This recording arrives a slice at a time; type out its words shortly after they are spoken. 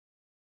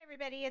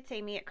Everybody, it's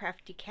Amy at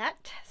Crafty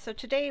Cat. So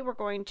today we're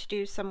going to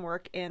do some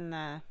work in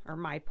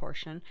my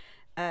portion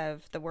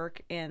of the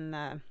work in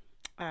the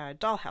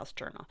dollhouse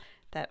journal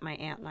that my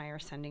aunt and I are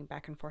sending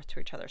back and forth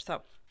to each other.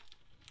 So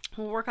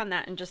we'll work on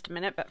that in just a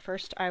minute, but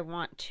first I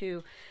want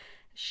to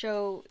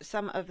show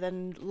some of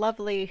the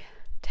lovely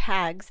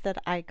tags that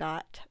I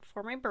got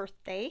for my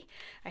birthday.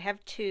 I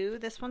have two.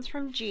 This one's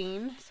from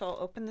Jean, so I'll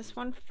open this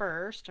one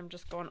first. I'm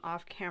just going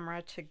off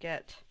camera to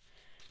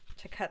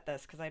cut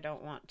this because I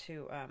don't want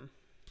to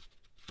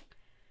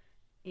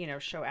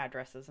show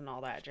addresses and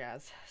all that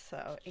jazz.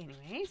 So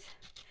anyways,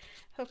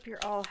 hope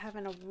you're all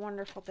having a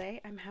wonderful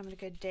day. I'm having a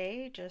good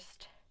day.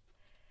 Just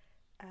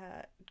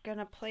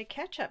gonna play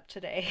catch up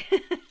today.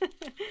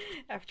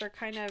 After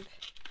I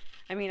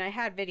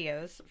had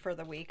videos for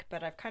the week,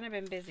 but I've kind of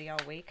been busy all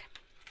week.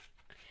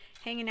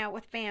 Hanging out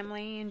with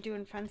family and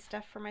doing fun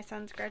stuff for my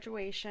son's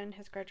graduation.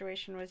 His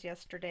graduation was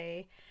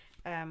yesterday.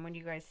 When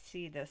you guys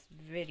see this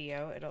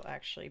video, it'll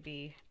actually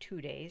be 2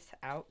 days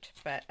out.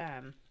 But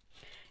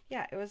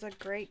yeah, it was a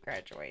great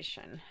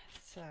graduation.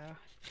 So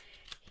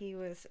he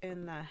was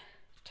in the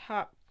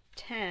top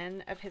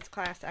 10 of his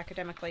class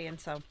academically, and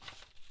so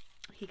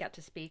he got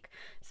to speak.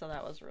 So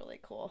that was really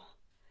cool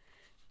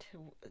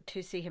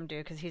to see him do,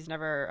 because he's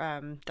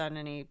never done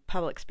any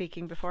public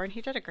speaking before, and he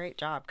did a great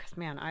job, because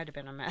man, I'd have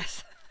been a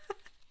mess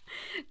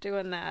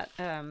doing that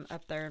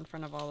up there in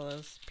front of all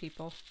those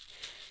people.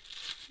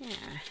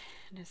 Yeah,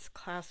 and his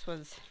class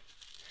was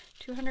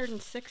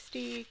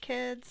 260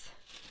 kids,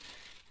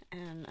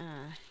 and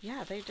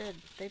yeah, they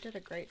did a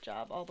great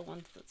job. All the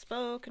ones that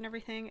spoke and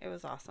everything, it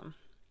was awesome.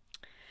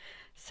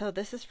 So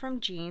this is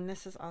from Jean.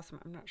 This is awesome.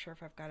 I'm not sure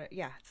if I've got it.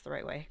 Yeah, it's the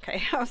right way.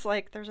 Okay, I was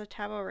like, there's a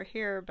tab over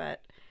here,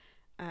 but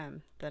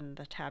then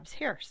the tab's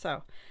here.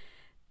 So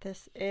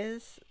this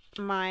is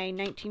my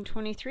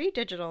 1923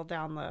 digital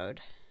download.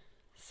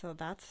 So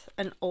that's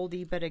an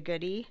oldie but a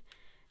goodie.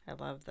 I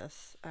love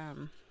this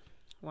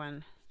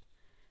one.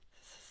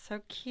 This is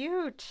so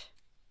cute.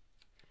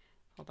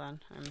 Hold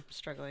on, I'm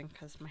struggling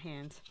because my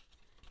hands.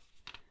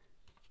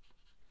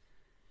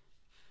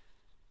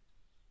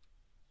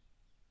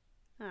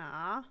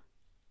 Aww.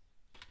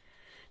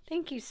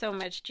 Thank you so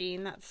much,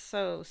 Jean. That's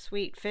so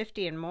sweet.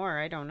 50 and more,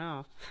 I don't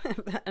know.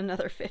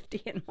 Another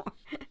 50 and more.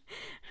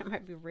 I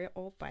might be real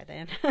old by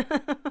then.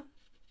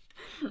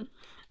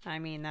 I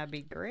mean, that'd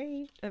be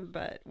great,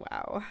 but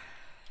wow.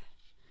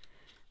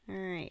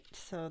 Alright,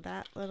 so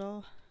that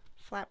little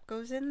flap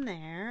goes in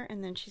there,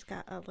 and then she's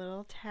got a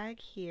little tag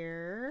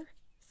here.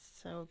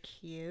 So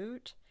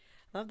cute.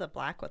 Love the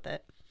black with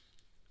it.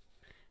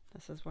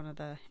 This is one of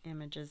the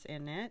images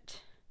in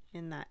it,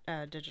 in that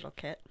digital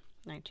kit,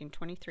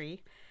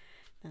 1923.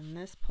 Then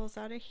this pulls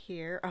out of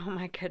here. Oh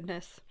my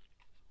goodness.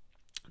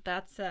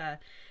 That's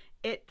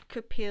It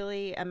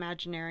Kupili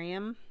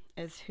Imaginarium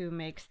is who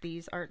makes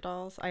these art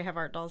dolls. I have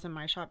art dolls in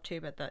my shop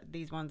too, but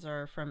these ones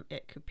are from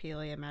It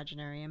Kupili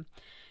Imaginarium.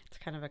 It's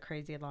kind of a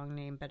crazy long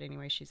name, but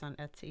anyway, she's on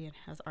Etsy and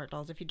has art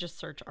dolls. If you just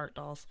search art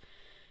dolls,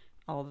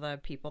 all the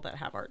people that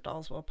have art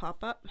dolls will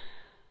pop up.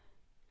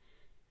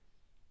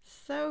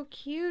 So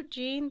cute,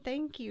 Jean.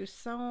 Thank you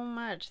so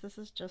much. This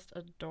is just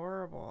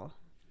adorable.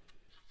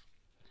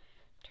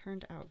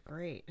 Turned out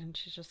great, and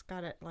she's just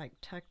got it like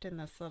tucked in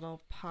this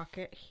little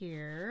pocket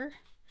here.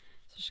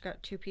 So she's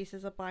got 2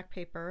 pieces of black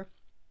paper,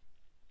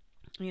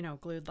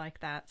 glued like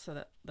that, so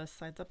that this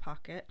side's a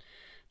pocket.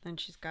 Then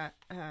she's got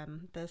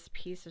this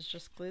piece is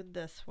just glued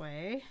this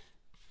way.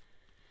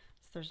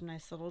 So there's a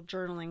nice little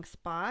journaling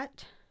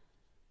spot.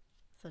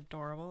 It's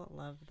adorable.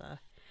 I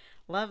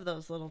love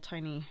those little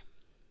tiny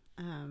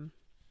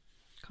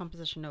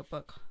composition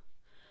notebook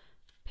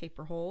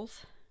paper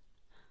holes.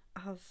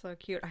 Oh, so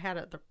cute. I had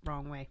it the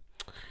wrong way.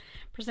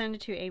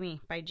 Presented to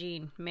Amy by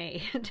Jean,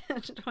 May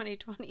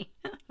 2020.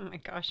 Oh my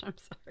gosh, I'm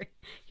sorry.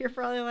 You're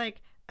probably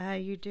like,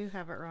 you do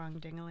have it wrong,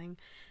 Dingaling.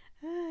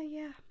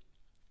 Yeah.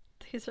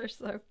 These are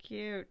so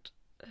cute.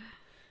 I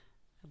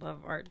love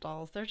art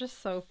dolls. They're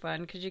just so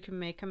fun because you can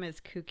make them as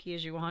kooky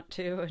as you want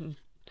to,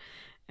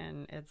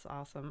 and it's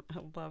awesome. I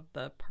love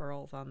the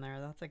pearls on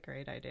there. That's a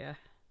great idea.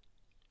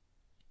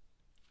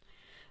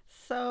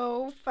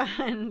 So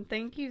fun.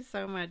 Thank you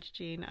so much,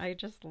 Jean. I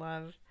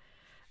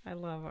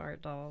love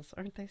art dolls.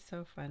 Aren't they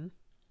so fun?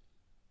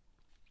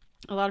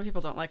 A lot of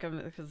people don't like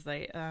them because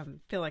they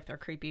feel like they're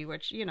creepy,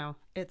 which,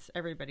 it's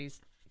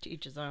everybody's to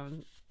each his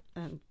own.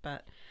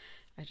 But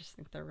I just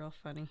think they're real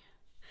funny.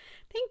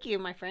 Thank you,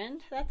 my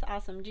friend. That's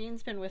awesome.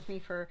 Jean's been with me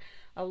for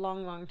a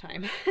long, long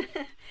time.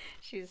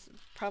 She's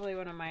probably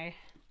one of my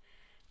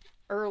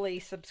early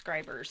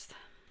subscribers.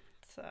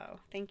 So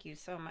thank you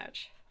so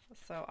much.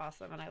 So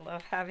awesome, and I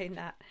love having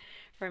that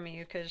from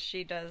you because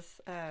she does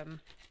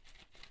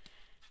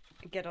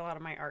get a lot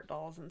of my art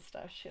dolls and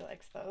stuff. She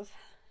likes those.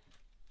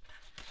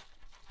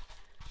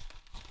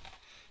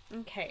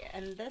 Okay,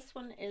 and this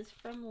one is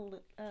from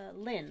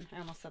Lynn. I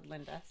almost said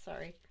Linda,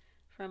 sorry.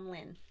 From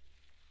Lynn.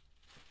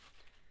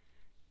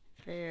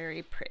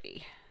 Very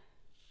pretty.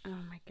 Oh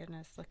my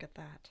goodness, look at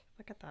that.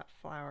 Look at that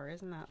flower.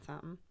 Isn't that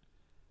something?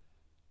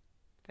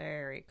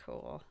 Very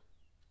cool.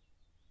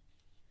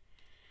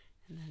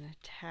 And then a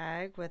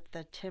tag with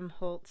the Tim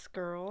Holtz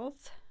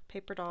girls,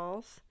 paper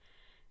dolls,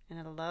 and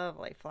a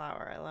lovely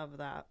flower. I love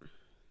that.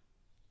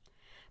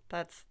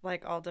 That's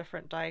like all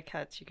different die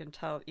cuts. You can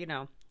tell, you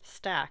know,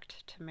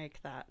 stacked to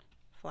make that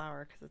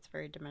flower because it's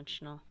very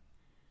dimensional.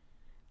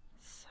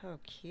 So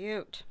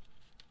cute.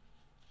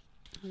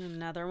 And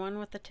another one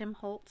with the Tim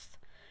Holtz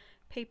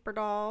paper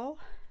doll.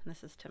 And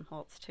this is Tim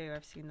Holtz too.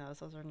 I've seen those.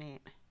 Those are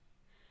neat.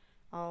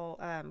 All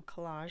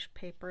collage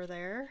paper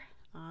there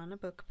on a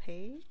book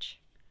page.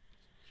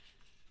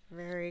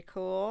 Very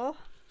cool.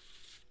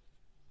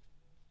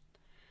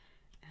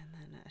 And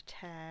then a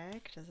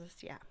tag. Does this?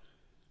 Yeah.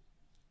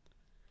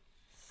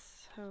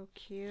 So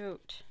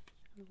cute.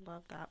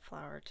 Love that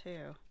flower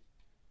too.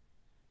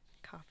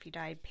 Coffee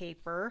dyed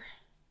paper.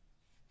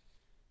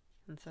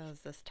 And so is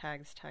this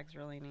tag. This tag's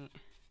really neat.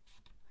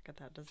 Look at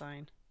that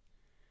design.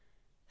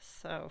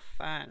 So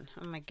fun.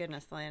 Oh my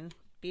goodness, Lynn.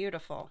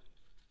 Beautiful.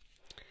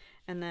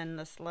 And then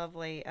this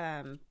lovely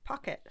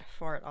pocket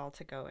for it all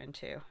to go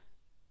into.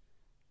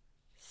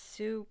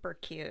 Super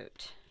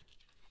cute.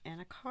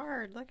 And a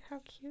card. Look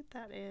how cute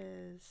that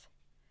is.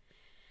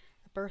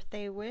 A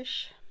birthday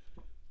wish.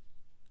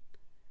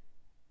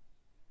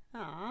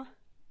 Aw.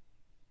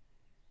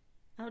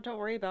 Oh, don't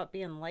worry about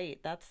being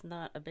late. That's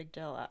not a big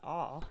deal at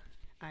all.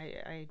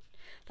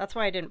 That's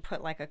why I didn't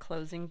put like a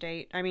closing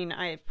date. I mean,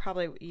 I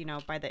probably, you know,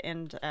 by the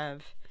end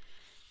of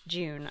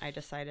June, I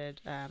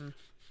decided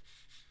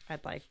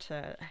I'd like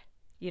to,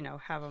 you know,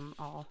 have them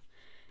all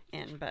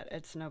in, but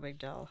it's no big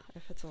deal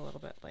if it's a little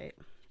bit late.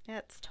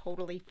 It's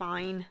totally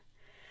fine.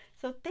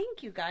 So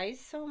thank you guys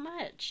so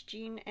much,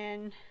 Jean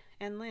and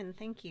Lynne.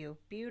 Thank you.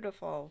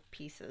 Beautiful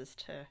pieces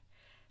to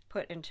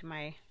put into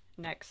my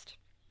next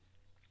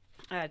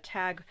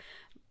tag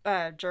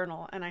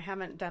journal, and I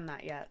haven't done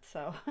that yet,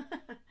 so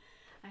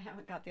I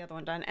haven't got the other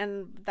one done.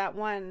 And that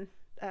one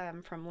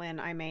from Lynne,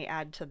 I may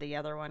add to the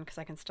other one because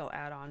I can still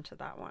add on to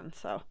that one.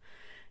 So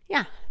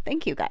yeah,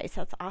 thank you guys.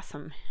 That's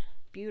awesome.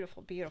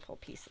 Beautiful, beautiful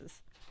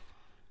pieces.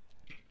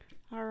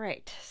 All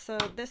right, so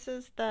this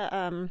is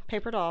the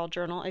paper doll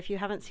journal. If you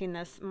haven't seen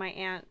this, my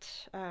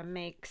aunt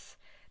makes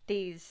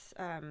these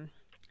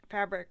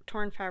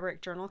torn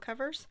fabric journal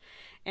covers,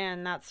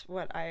 and that's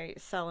what I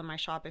sell in my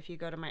shop. If you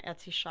go to my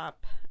Etsy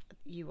shop,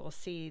 you will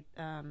see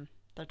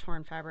the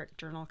torn fabric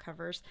journal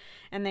covers,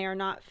 and they are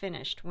not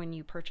finished when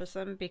you purchase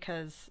them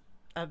because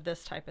of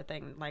this type of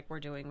thing like we're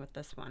doing with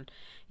this one.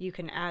 You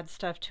can add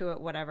stuff to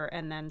it, whatever,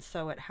 and then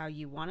sew it how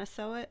you want to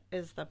sew it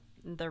is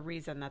the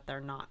reason that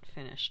they're not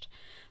finished.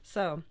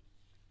 So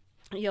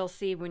you'll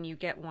see when you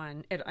get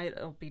one,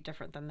 it'll be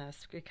different than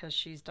this because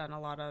she's done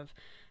a lot of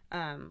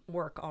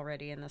work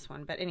already in this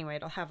one. But anyway,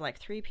 it'll have like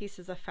 3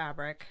 pieces of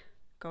fabric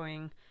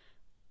going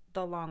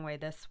the long way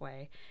this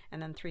way,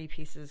 and then 3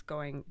 pieces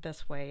going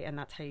this way, and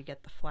that's how you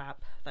get the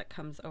flap that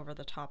comes over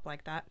the top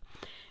like that.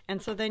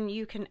 And so then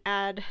you can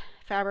add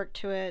fabric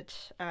to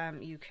it.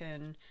 You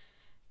can,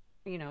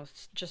 you know,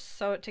 just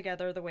sew it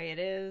together the way it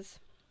is.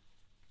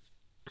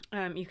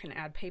 You can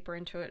add paper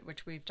into it,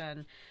 which we've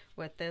done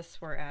with this.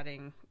 We're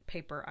adding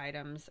paper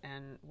items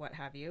and what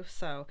have you.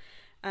 So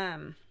let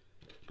me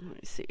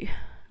see.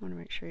 I want to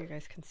make sure you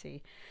guys can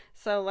see.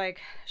 So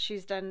like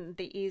she's done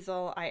the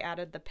easel. I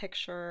added the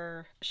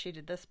picture. She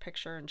did this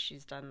picture, and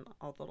she's done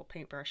all the little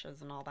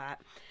paintbrushes and all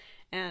that.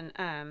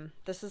 And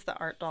this is the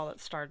art doll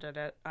that started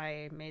it.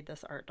 I made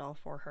this art doll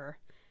for her.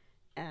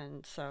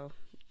 And so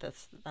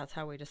that's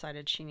how we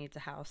decided she needs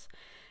a house.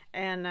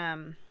 And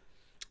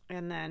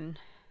then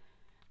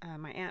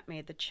my aunt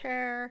made the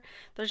chair.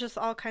 There's just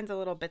all kinds of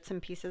little bits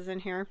and pieces in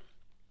here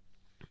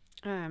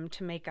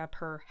to make up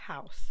her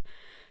house.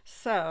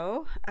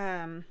 So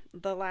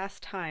the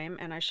last time,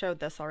 and I showed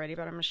this already,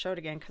 but I'm going to show it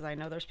again because I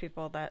know there's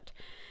people that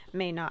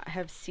may not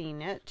have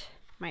seen it.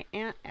 My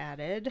aunt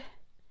added,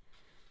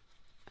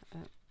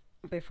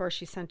 before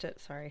she sent it,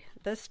 sorry,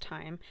 this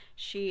time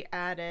she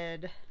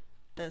added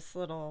this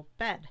little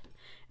bed.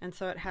 And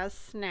so it has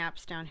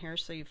snaps down here,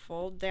 so you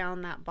fold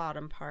down that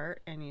bottom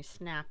part and you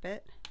snap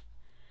it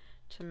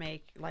to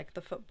make like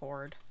the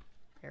footboard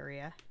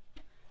area.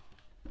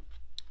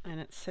 And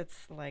it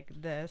sits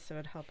like this. It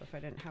would help if I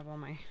didn't have all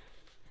my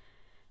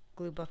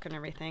glue book and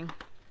everything.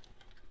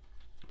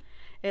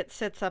 It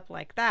sits up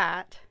like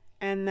that,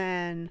 and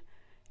then,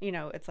 you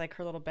know, it's like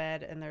her little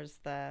bed, and there's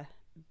the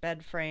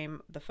bed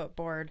frame, the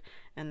footboard,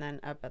 and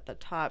then up at the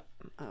top,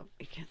 oh,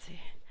 you can't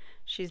see,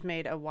 she's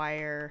made a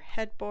wire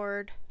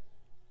headboard.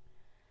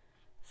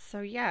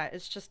 So yeah,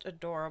 it's just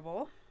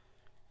adorable.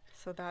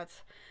 So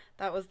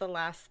that was the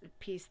last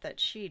piece that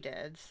she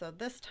did. So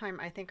this time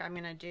I think I'm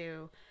gonna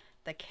do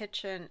the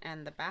kitchen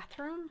and the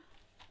bathroom.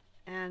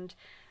 And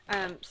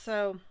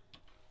so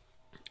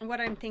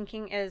what I'm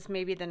thinking is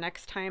maybe the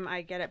next time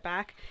I get it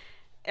back,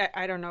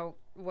 I don't know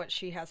what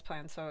she has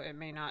planned, so it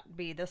may not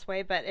be this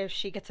way, but if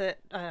she gets it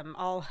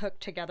all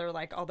hooked together,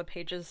 like all the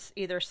pages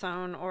either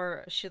sewn,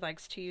 or she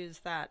likes to use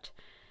that,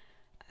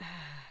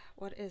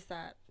 what is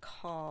that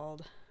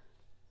called?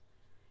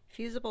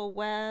 Fusible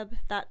web,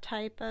 that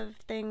type of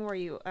thing where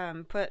you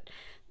put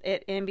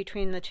it in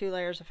between the 2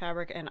 layers of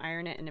fabric and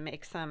iron it, and it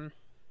makes some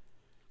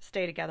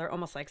stay together,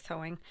 almost like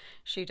sewing.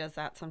 She does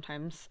that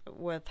sometimes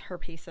with her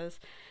pieces.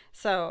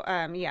 So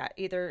yeah,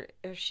 either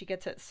if she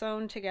gets it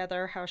sewn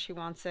together how she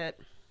wants it,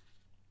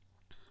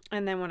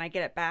 and then when I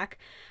get it back,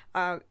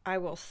 I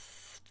will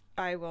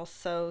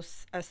sew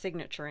a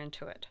signature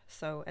into it.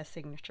 Sew a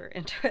signature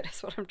into it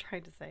is what I'm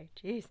trying to say.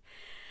 Jeez.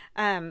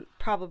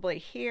 Probably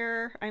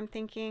here, I'm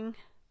thinking,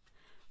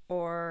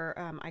 or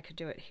I could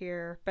do it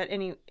here, but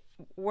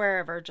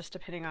wherever, just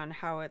depending on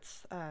how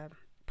it's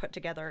put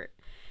together.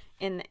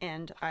 In the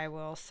end, I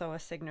will sew a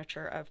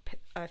signature of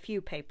a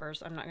few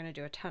papers. I'm not going to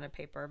do a ton of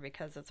paper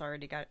because it's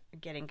already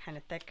getting kind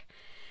of thick.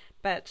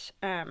 But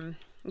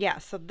yeah,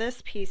 so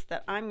this piece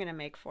that I'm going to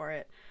make for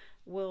it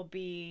will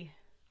be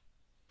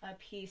a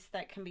piece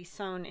that can be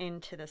sewn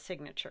into the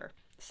signature.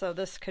 So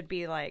this could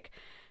be like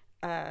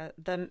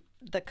the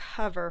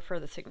cover for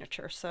the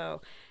signature.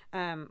 So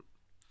on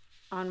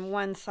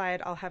one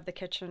side I'll have the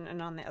kitchen,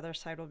 and on the other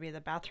side will be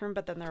the bathroom,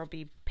 but then there will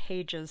be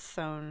pages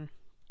sewn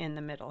in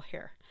the middle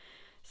here.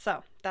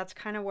 So that's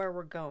kind of where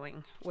we're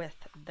going with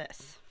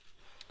this.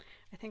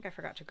 I think I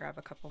forgot to grab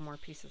a couple more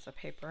pieces of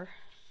paper,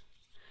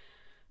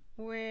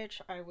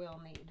 which I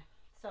will need.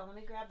 So let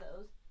me grab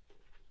those.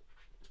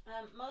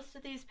 Most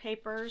of these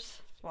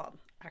papers, well,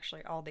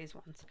 actually all these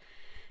ones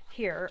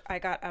here, I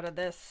got out of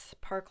this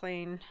Park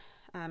Lane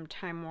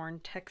Time Worn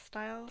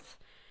Textiles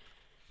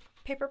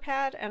paper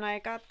pad, and I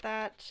got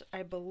that,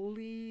 I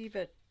believe,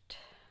 at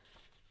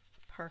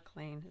Park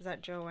Lane. Is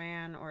that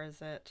Joanne, or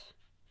is it,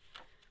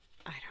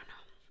 I don't know.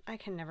 I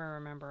can never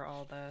remember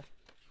all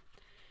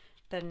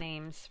the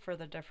names for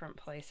the different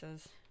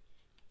places.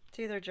 It's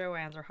either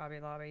Joann's or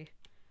Hobby Lobby.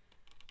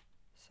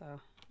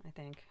 So, I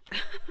think. I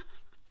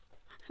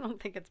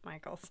don't think it's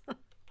Michael's.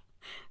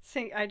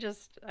 See, I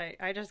just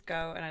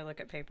go and I look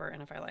at paper,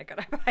 and if I like it,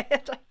 I buy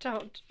it. I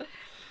don't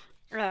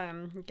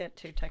get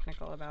too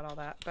technical about all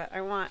that. But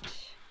I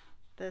want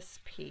this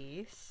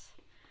piece,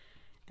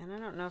 and I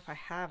don't know if I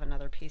have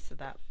another piece of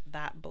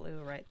that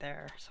blue right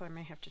there, so I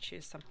may have to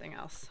choose something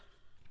else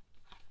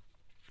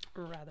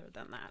rather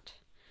than that.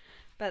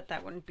 But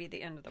that wouldn't be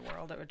the end of the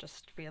world. It would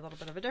just be a little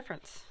bit of a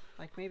difference.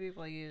 Like maybe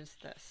we'll use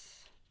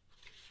this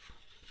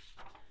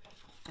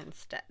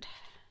instead.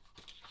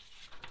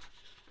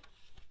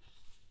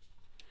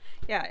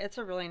 Yeah, it's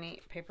a really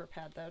neat paper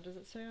pad though. Does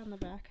it say on the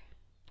back?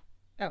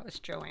 Oh, it's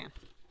Joanne.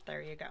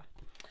 There you go.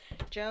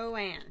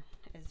 Joanne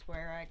is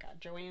where I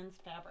got Joanne's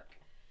Fabric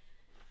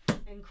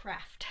and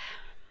Craft.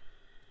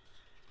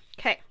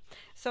 Okay,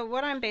 so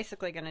what I'm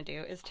basically going to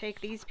do is take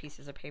these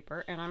pieces of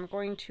paper, and I'm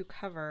going to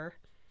cover,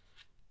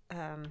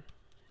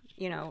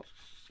 you know,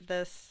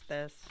 this,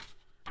 and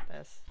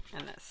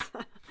this.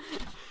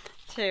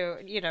 To,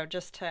 you know,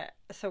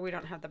 so we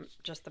don't have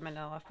just the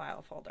manila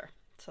file folder.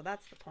 So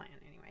that's the plan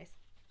anyways.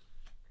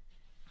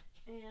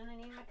 And I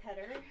need my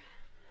cutter.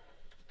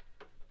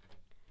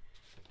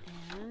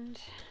 And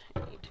I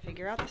need to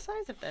figure out the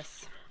size of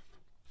this.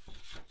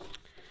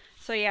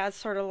 So yeah, it's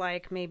sort of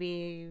like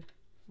maybe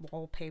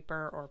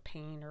wallpaper or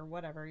paint or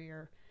whatever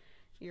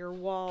your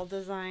wall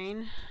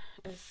design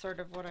is sort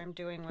of what I'm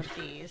doing with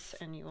these,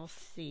 and you will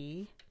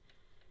see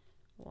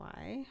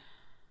why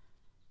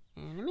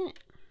in a minute.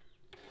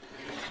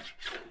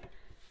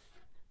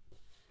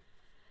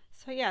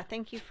 So yeah,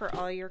 thank you for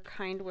all your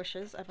kind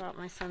wishes about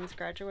my son's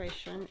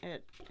graduation.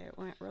 It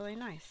went really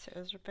nice. It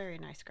was a very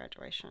nice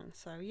graduation.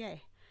 So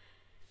yay.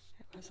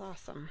 It was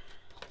awesome.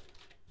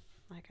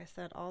 Like I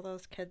said, all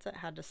those kids that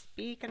had to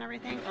speak and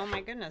everything, oh my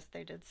goodness,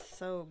 they did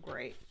so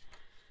great.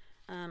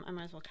 I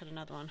might as well cut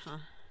another one, huh?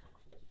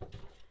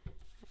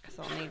 Because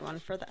I'll need one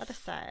for the other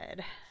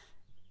side.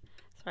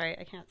 Sorry,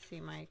 I can't see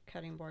my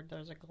cutting board.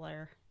 There's a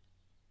glare.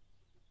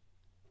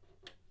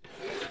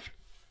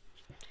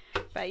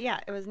 But yeah,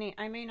 it was neat.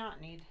 I may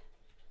not need.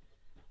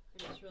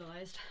 I just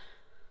realized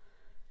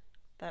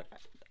that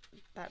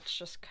that's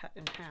just cut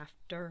in half.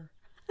 Durr.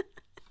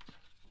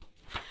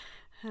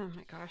 Oh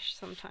my gosh,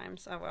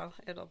 sometimes. Oh well,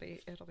 it'll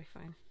be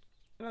fine.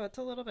 Oh, it's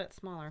a little bit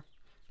smaller.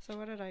 So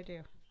what did I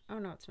do? Oh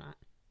no, it's not.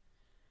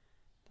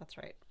 That's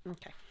right.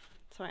 Okay.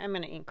 So I'm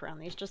going to ink around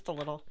these just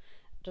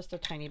a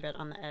tiny bit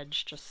on the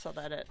edge, just so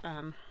that it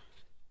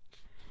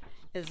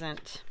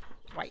isn't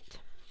white.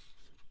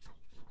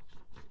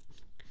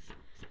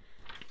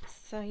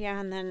 So yeah,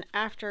 and then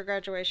after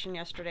graduation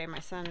yesterday, my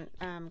son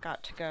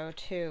got to go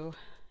to,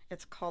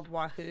 it's called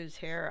Wahoo's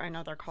here. I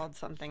know they're called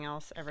something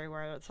else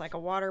everywhere. It's like a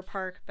water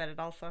park, but it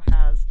also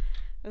has,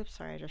 oops,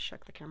 sorry, I just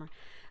shook the camera,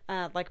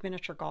 like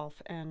miniature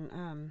golf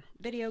and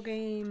video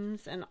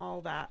games and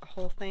all that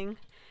whole thing.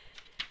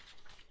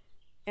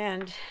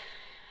 And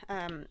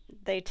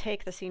they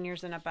take the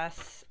seniors in a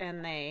bus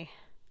and they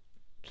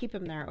keep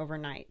them there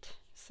overnight.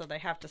 So they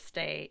have to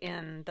stay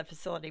in the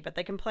facility, but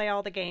they can play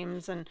all the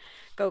games and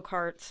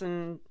go-karts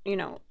and, you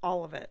know,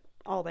 all of it,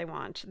 all they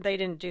want. They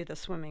didn't do the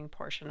swimming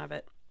portion of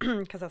it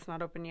because that's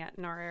not open yet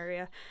in our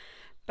area.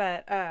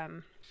 But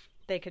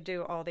they could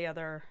do all the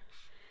other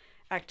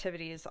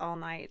activities all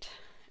night,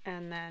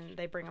 and then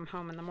they bring them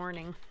home in the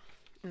morning.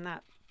 And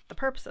that the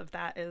purpose of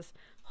that is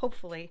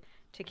hopefully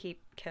to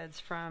keep kids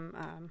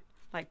from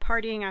like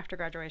partying after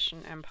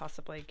graduation and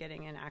possibly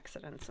getting in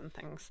accidents and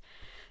things.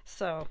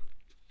 So,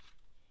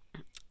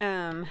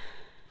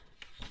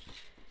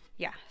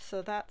 yeah,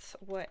 so that's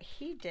what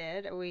he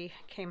did. We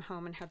came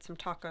home and had some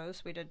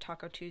tacos. We did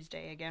Taco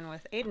Tuesday again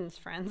with Aiden's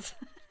friends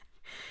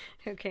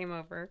who came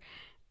over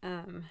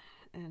and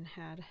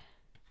had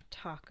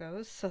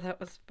tacos. So that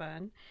was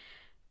fun.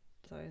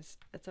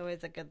 It's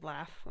always a good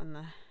laugh when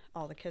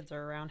all the kids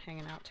are around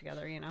hanging out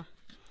together, you know.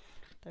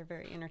 They're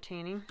very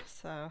entertaining.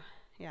 So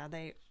yeah,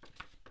 they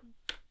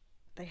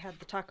had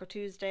the Taco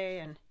Tuesday,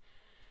 and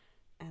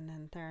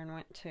then Theron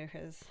went to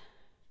his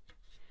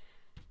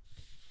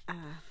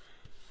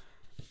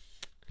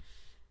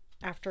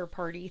after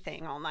party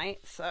thing all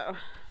night, so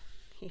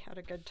he had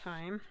a good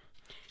time.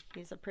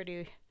 He's a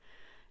pretty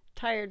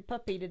tired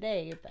puppy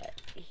today,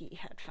 but he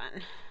had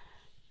fun.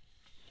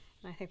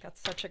 And I think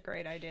that's such a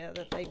great idea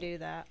that they do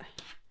that.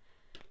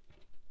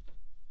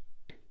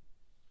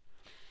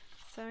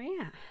 So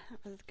yeah,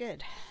 that was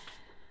good.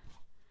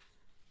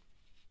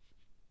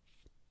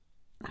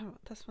 Oh,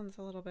 this one's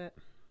a little bit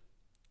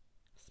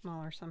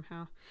smaller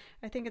somehow.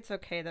 I think it's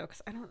okay though,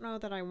 because I don't know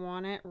that I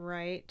want it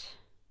right.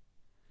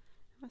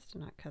 I must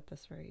have not cut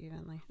this very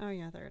evenly. Oh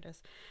yeah, there it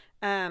is.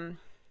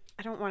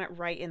 I don't want it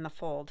right in the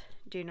fold.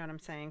 Do you know what I'm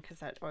saying? Because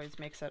that always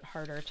makes it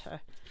harder to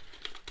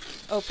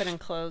open and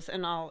close.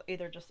 And I'll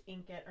either just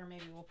ink it, or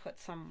maybe we'll put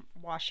some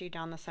washi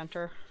down the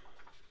center,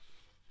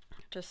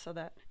 just so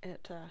that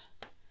it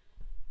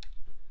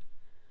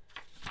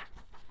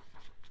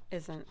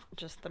isn't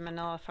just the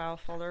manila file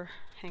folder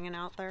hanging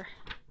out there.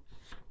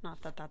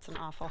 Not that that's an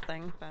awful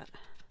thing, but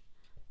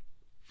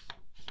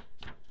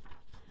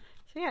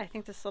so yeah, I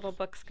think this little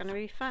book's gonna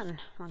be fun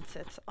once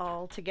it's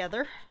all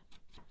together.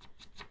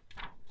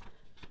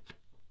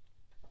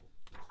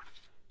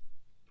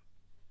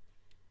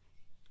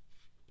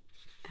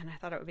 And I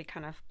thought it would be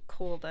kind of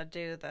cool to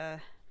do the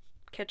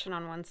kitchen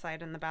on one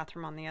side and the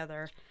bathroom on the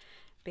other,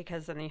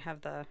 because then you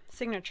have the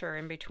signature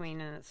in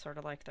between and it's sort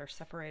of like they're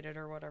separated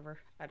or whatever.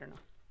 I don't know.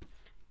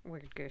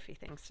 Weird, goofy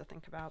things to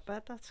think about,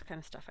 but that's the kind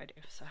of stuff I do,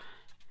 so.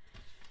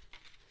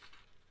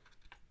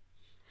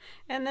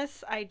 And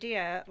this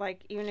idea,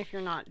 like, even if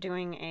you're not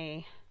doing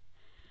a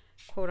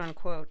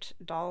quote-unquote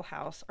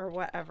dollhouse or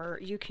whatever,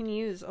 you can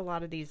use a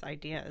lot of these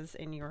ideas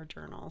in your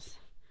journals.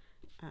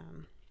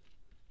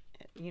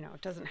 You know,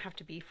 it doesn't have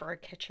to be for a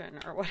kitchen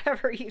or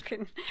whatever. You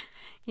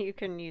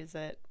can use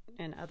it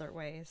in other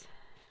ways.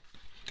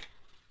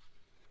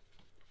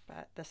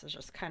 But this is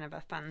just kind of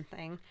a fun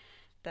thing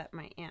that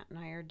my aunt and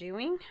I are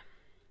doing.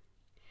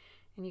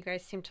 And you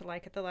guys seemed to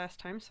like it the last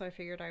time, so I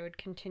figured I would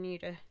continue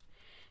to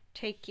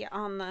take you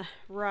on the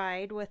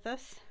ride with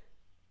us.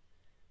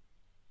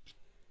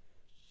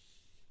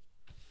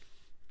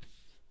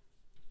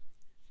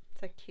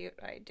 It's a cute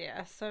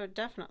idea. So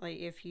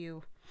definitely, if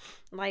you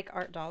like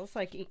art dolls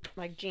like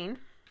Jean,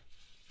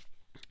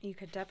 you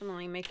could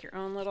definitely make your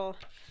own little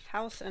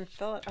house and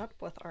fill it up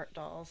with art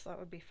dolls. That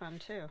would be fun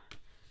too.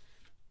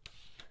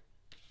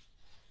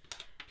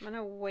 I'm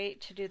gonna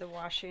wait to do the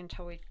washi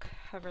until we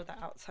cover the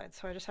outside,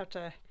 so I just have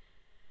to.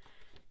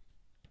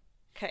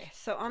 Okay,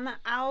 so on the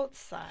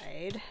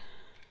outside,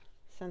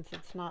 since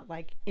it's not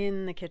like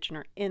in the kitchen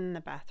or in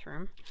the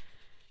bathroom,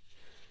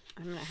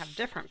 I'm gonna have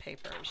different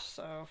papers.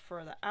 So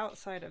for the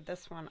outside of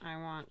this one, I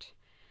want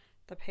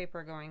the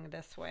paper going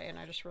this way, and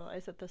I just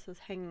realized that this is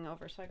hanging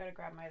over, so I gotta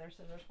grab my other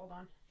scissors. Hold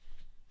on.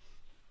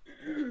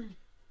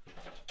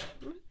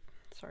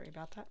 Sorry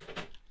about that.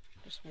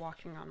 Just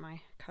walking on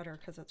my cutter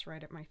because it's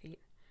right at my feet.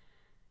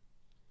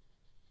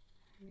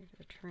 I need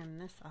to trim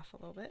this off a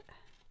little bit.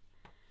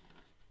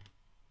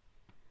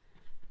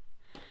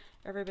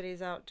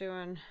 Everybody's out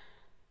doing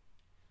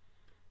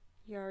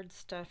yard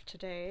stuff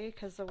today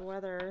because the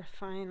weather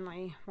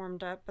finally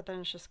warmed up, but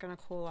then it's just going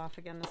to cool off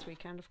again this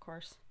weekend, of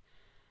course,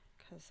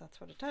 because that's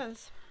what it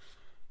does.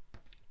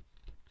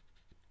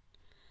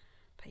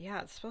 But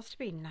yeah, it's supposed to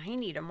be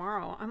 90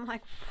 tomorrow. I'm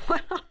like,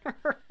 what on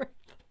earth?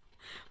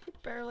 We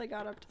barely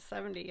got up to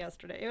 70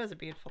 yesterday. It was a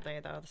beautiful day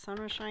though. The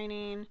sun was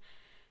shining.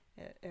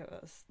 It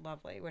was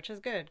lovely, which is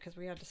good because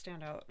we had to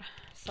stand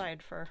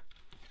outside for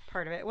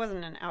part of it. It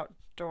wasn't an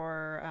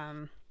outdoor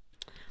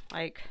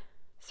like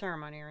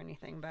ceremony or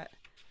anything, but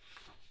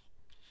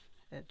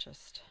they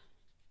just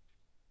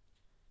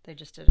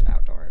did it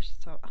outdoors.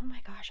 So, oh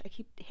my gosh, I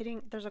keep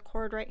hitting, there's a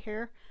cord right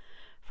here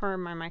for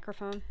my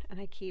microphone, and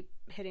I keep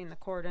hitting the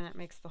cord and it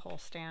makes the whole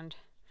stand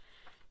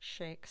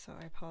shake, so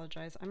I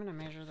apologize. I'm gonna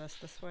measure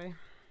this way.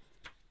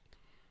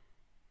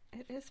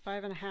 It is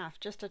 5.5,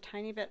 just a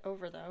tiny bit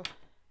over though.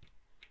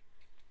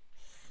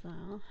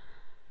 So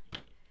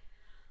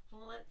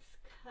let's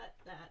cut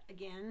that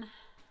again.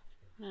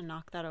 I'm gonna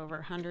knock that over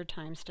 100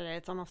 times today.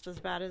 It's almost as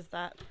bad as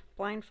that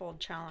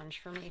blindfold challenge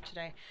for me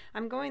today.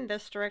 I'm going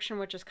this direction,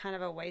 which is kind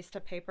of a waste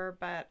of paper,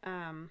 but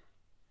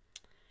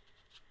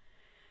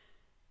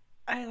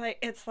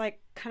it's like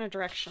kind of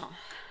directional,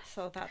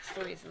 so that's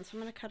the reason. So I'm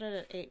gonna cut it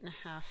at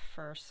 8.5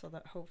 first, so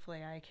that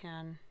hopefully I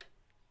can,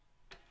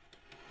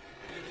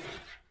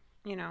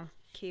 you know,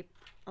 keep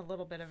a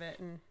little bit of it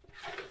in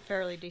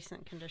fairly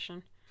decent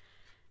condition.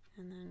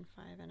 and then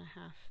 5.5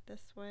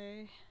 this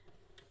way.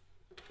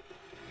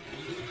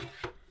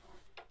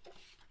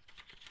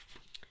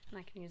 And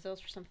I can use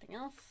those for something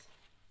else.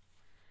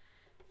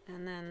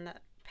 And then the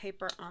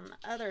paper on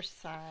the other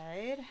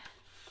side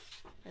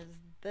is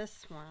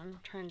this one. I'm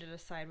trying to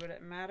decide, would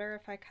it matter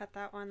if I cut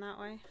that one that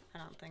way? I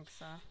don't think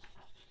so. I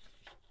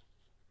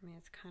mean,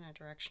 it's kind of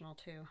directional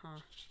too, huh?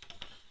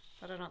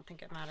 But I don't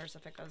think it matters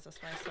if it goes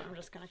this way, so I'm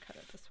just going to cut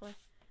it this way.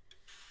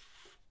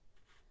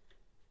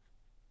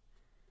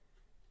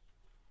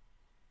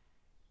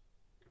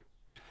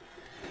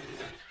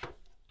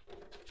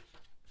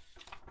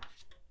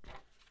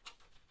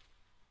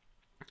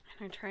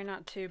 I try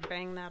not to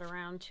bang that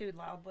around too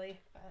loudly,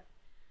 but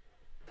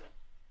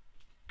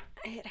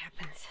it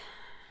happens.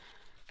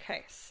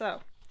 Okay,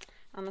 so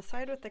on the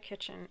side with the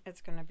kitchen,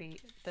 it's going to be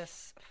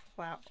this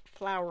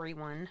flowery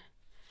one,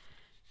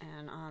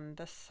 and on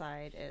this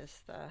side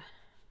is the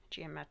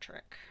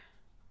geometric.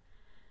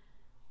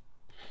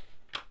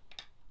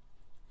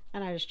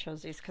 And I just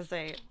chose these because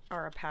they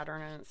are a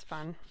pattern and it's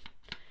fun.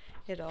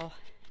 It'll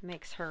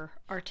makes her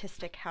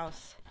artistic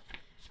house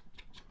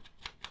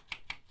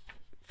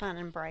fun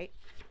and bright.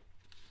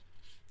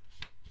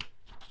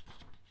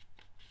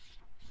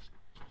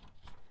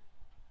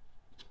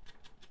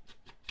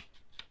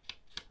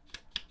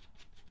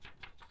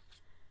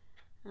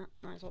 Oh,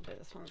 might as well do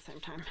this one at the same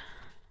time.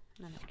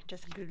 And then I can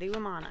just glue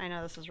them on. I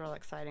know this is real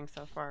exciting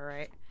so far,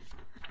 right?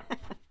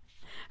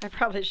 I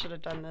probably should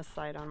have done this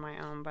side on my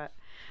own, but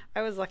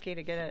I was lucky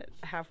to get it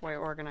halfway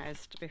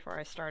organized before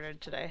I started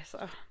today,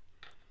 so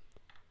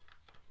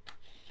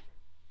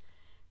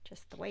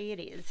just the way it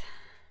is.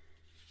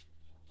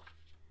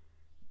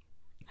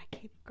 I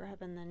keep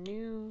grabbing the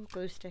new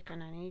glue stick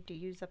and I need to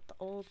use up the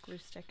old glue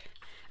stick.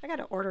 I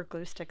gotta order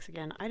glue sticks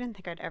again. I didn't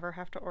think I'd ever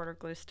have to order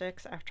glue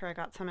sticks after I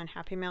got some in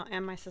Happy Mail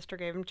and my sister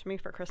gave them to me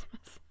for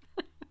Christmas.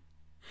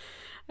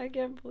 I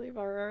can't believe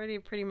I've already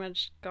pretty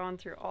much gone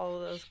through all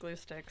of those glue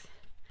sticks.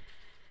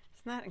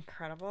 Isn't that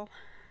incredible?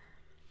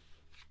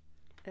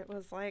 It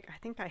was like, I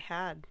think I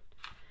had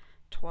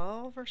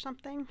 12 or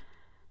something.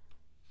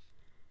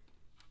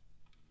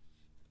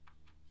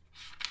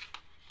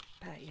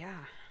 But yeah,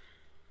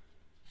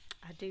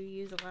 I do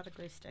use a lot of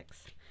glue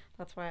sticks.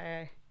 That's why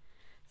I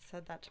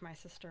said that to my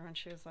sister when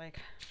she was like,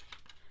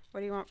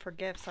 what do you want for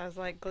gifts? I was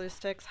like, glue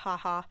sticks,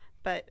 haha.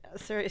 But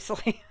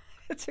seriously,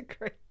 it's a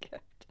great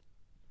gift.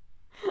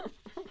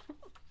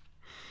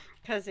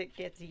 Because it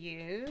gets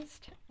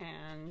used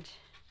and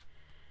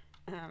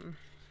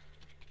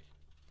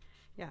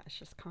yeah, it's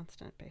just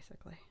constant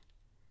basically.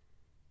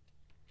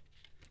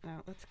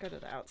 Now let's go to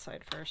the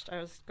outside first. I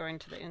was going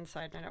to the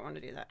inside and I don't want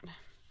to do that.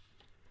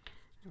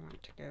 I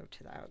want to go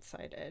to the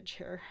outside edge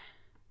here.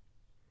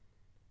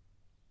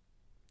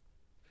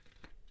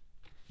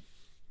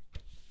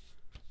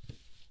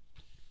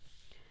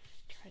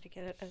 Try to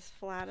get it as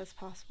flat as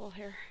possible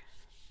here.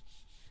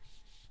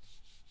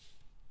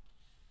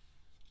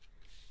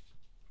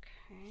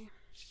 Okay.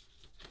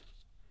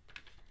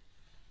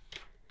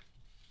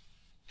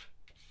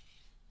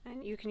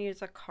 And you can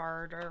use a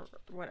card or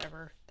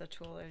whatever the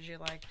tool is you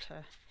like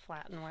to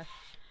flatten with.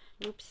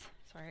 Oops,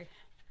 sorry.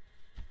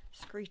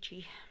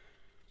 Screechy.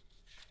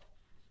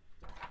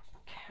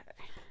 Okay.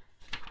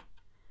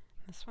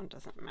 This one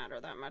doesn't matter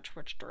that much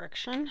which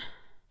direction.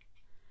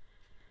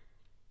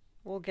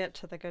 We'll get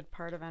to the good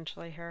part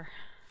eventually here.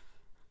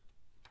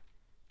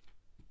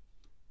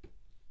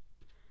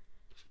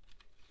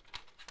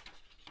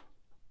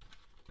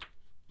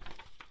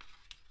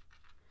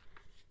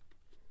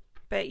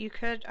 But you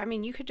could, I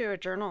mean, you could do a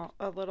journal,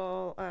 a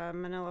little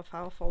manila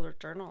file folder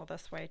journal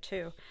this way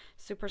too.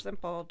 Super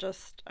simple.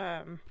 Just,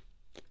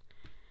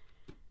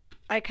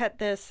 I cut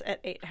this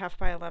at 8.5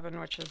 by 11,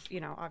 which is, you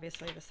know,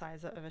 obviously the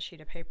size of a sheet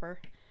of paper.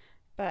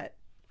 But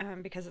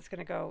because it's going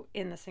to go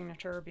in the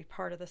signature or be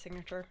part of the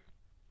signature.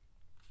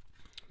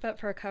 But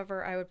for a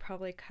cover, I would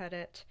probably cut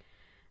it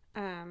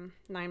 9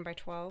 by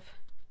 12.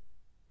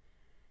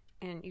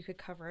 And you could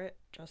cover it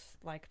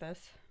just like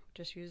this,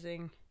 just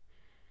using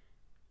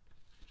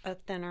a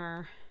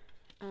thinner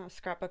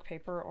scrapbook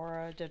paper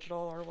or a digital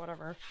or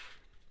whatever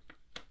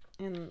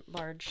in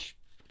large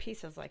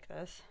pieces like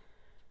this,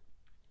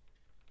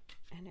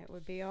 and it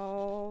would be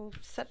all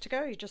set to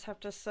go. You just have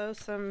to sew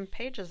some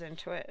pages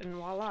into it and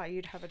voila,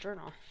 you'd have a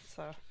journal.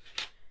 So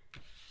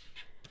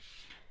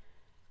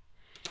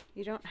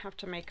you don't have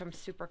to make them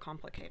super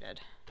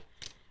complicated.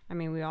 I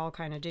mean, we all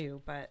kind of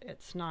do, but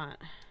it's not,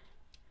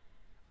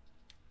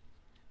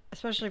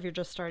 especially if you're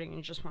just starting and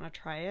you just want to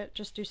try it.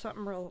 Just do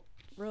something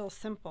real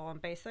simple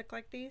and basic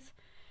like these,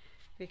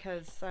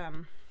 because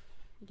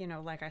you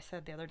know, like I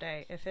said the other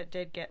day, if it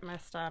did get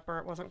messed up or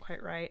it wasn't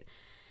quite right,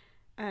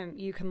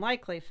 you can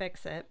likely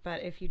fix it,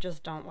 but if you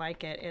just don't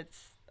like it,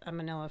 it's a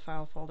manila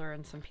file folder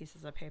and some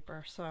pieces of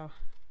paper, so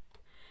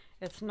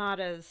it's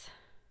not as,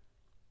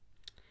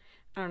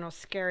 I don't know,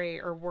 scary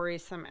or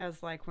worrisome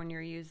as like when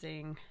you're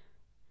using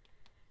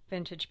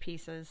vintage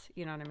pieces,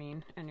 you know what I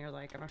mean, and you're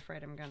like, I'm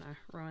afraid I'm gonna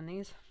ruin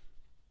these.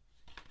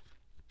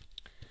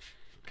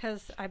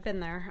 Because I've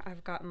been there.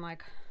 I've gotten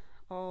like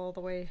all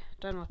the way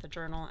done with the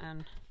journal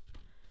and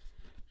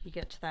you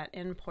get to that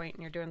end point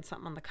and you're doing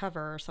something on the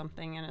cover or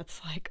something and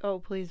it's like, oh,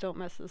 please don't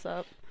mess this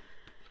up.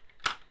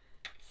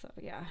 So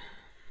yeah,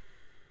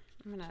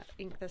 I'm gonna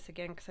ink this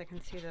again because I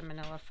can see the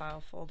manila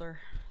file folder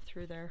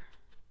through there.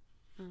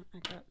 I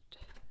got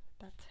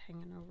that's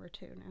hanging over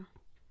too now.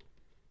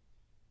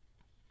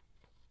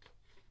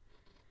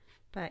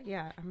 But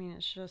yeah, I mean,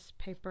 it's just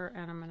paper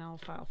and a manila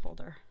file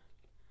folder.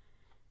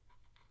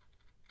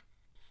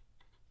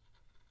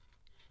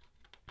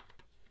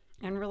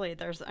 And really,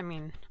 there's, I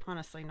mean,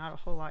 honestly, not a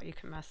whole lot you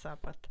can mess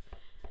up with,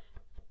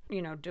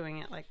 you know, doing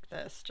it like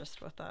this,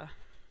 just with a,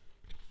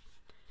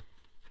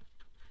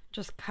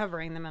 just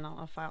covering the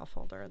manila file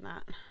folder in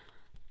that.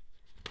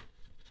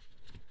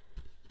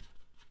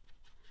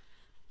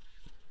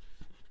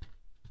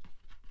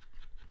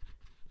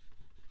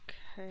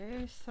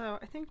 Okay, so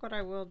I think what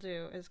I will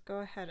do is go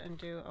ahead and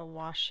do a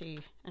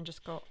washi and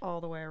just go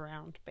all the way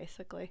around,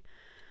 basically.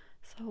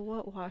 So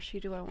what washi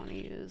do I want to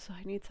use?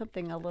 I need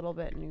something a little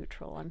bit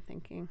neutral, I'm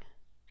thinking.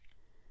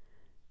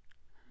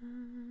 I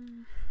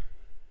don't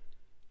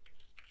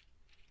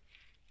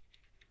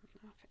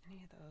know if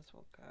any of those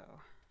will go.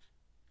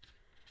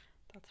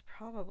 That's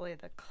probably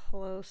the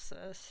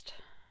closest,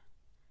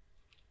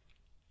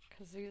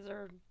 because these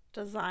are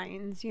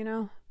designs, you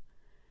know.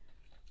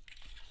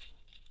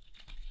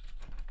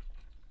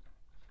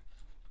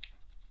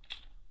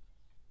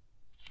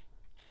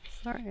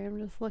 Sorry, I'm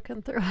just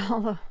looking through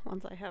all the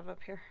ones I have up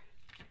here.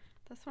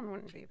 This one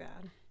wouldn't be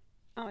bad.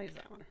 I'll use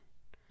that one.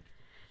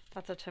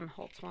 That's a Tim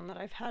Holtz one that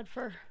I've had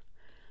for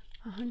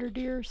 100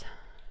 years.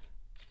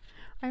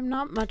 I'm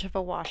not much of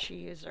a washi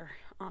user,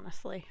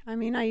 honestly. I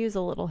mean, I use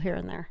a little here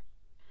and there,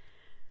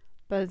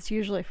 but it's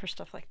usually for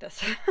stuff like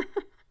this. I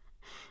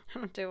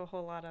don't do a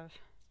whole lot of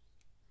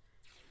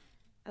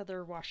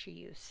other washi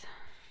use.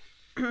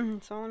 So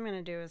all I'm going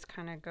to do is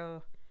kind of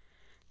go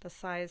the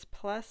size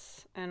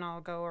plus, and I'll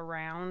go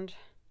around,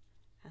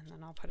 and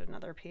then I'll put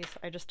another piece.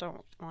 I just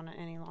don't want it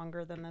any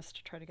longer than this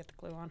to try to get the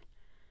glue on.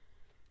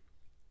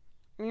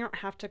 You don't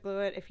have to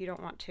glue it if you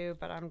don't want to,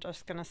 but I'm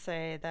just going to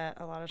say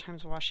that a lot of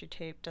times washi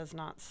tape does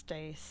not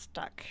stay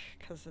stuck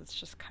because it's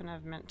just kind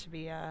of meant to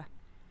be a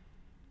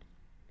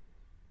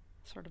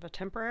sort of a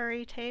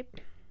temporary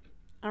tape.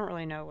 I don't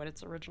really know what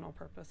its original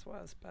purpose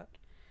was, but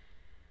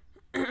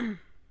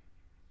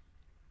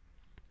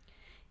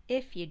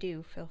if you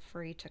do, feel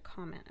free to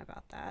comment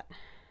about that.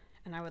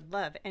 And I would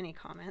love any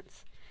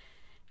comments.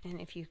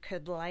 And if you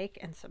could like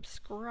and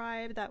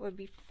subscribe, that would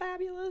be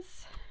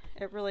fabulous.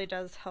 It really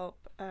does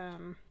help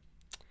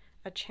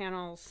a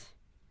channel's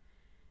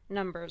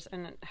numbers,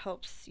 and it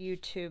helps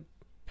YouTube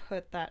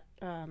put that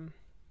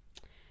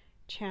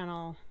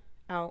channel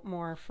out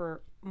more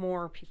for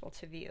more people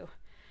to view.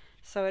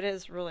 So it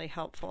is really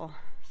helpful.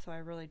 So I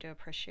really do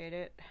appreciate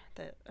it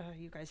that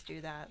you guys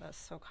do that. That's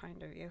so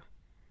kind of you.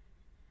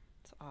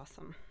 It's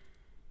awesome.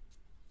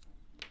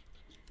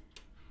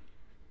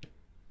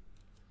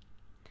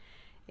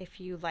 If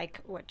you like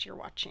what you're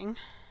watching,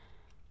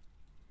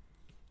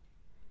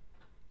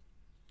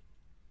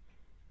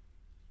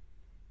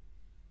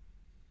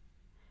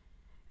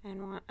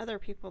 and want other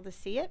people to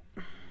see it,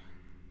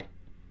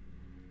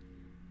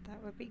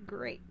 that would be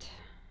great.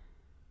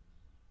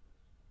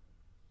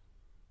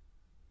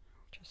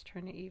 Just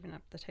trying to even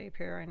up the tape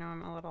here. I know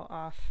I'm a little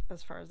off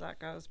as far as that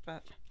goes,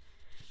 but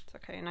it's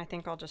okay. And I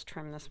think I'll just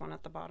trim this one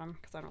at the bottom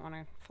because I don't want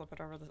to flip it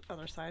over the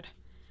other side.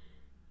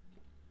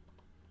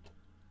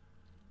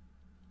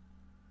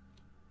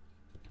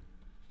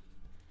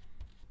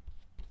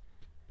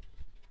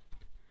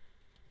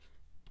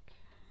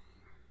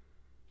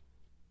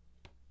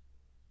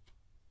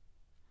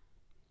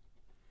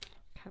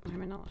 Cut my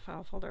manila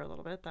file folder a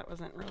little bit. That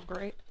wasn't real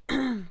great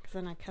because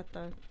then I cut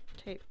the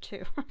tape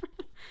too.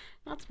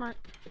 Not smart.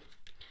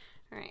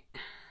 All right.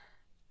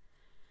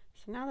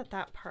 So now that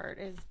that part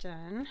is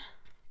done,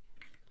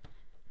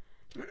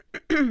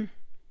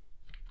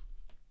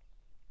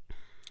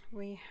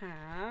 we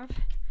have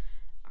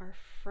our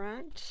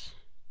front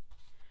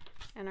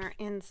and our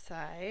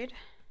inside.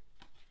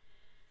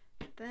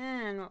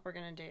 Then what we're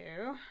going to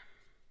do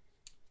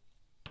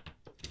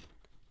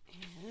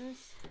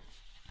is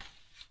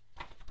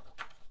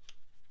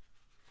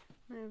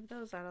move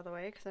those out of the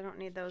way because I don't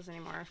need those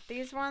anymore.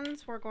 These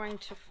ones we're going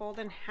to fold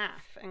in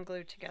half and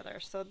glue together.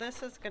 So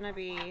this is going to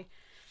be,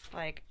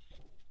 like,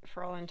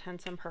 for all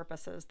intents and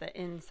purposes, the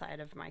inside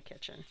of my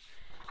kitchen.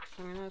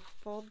 So I'm going to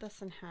fold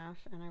this in half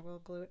and I will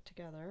glue it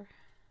together.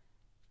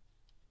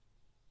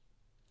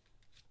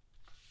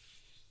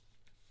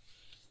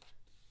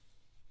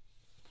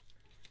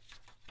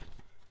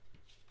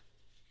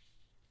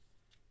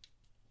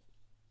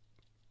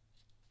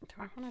 Do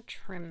I want to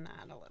trim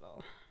that a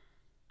little?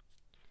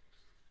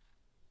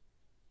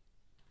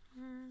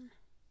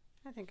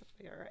 I think it'll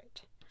be all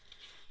right.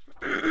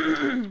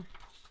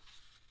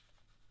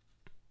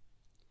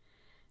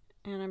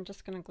 And I'm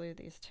just going to glue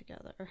these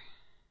together.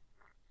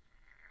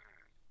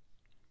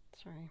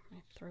 Sorry, my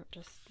throat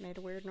just made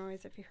a weird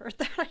noise. If you heard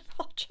that, I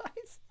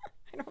apologize.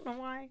 I don't know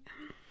why.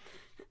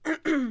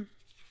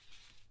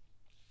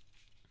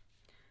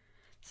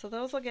 So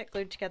those will get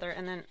glued together,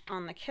 and then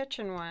on the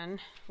kitchen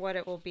one, what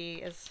it will be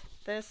is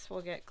this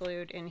will get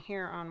glued in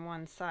here on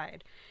one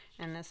side,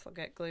 and this will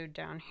get glued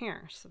down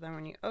here. So then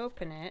when you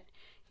open it,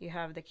 you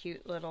have the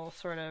cute little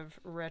sort of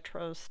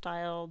retro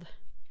styled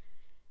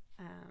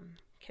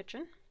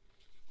kitchen.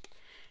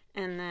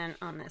 And then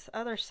on this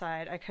other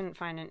side, I couldn't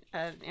find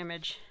an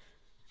image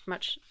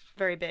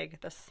very big.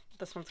 This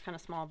one's kind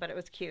of small, but it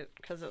was cute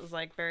because it was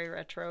like very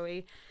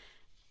retro-y.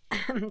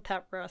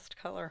 That rust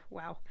color,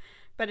 wow.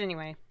 But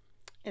anyway,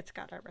 it's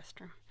got our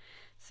restroom.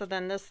 So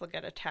then this will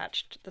get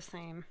attached the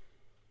same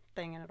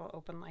thing, and it'll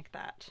open like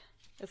that.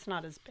 It's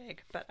not as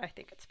big, but I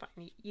think it's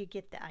fine. You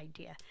get the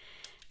idea.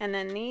 And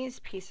then these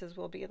pieces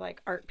will be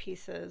like art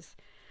pieces,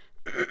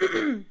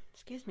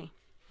 excuse me,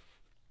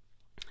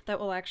 that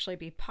will actually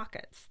be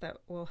pockets that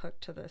will hook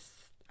to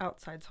this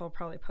outside. So I'll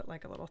probably put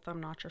like a little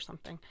thumb notch or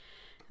something.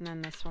 And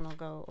then this one will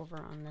go over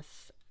on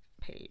this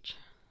page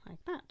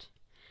like that,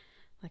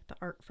 like the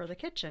art for the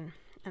kitchen.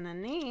 And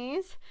then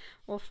these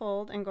will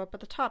fold and go up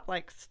at the top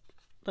like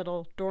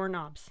little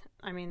doorknobs.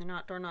 I mean, they're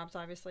not doorknobs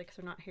obviously because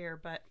they're not here,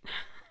 but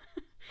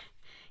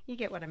you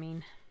get what I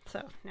mean.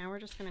 So now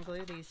we're just going to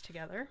glue these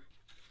together.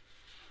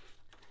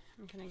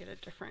 I'm going to get a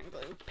different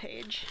glue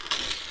page.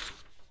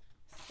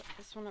 Set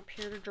this one up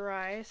here to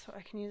dry so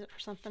I can use it for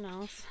something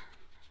else.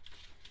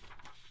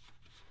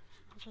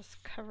 I'll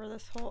just cover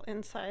this whole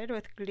inside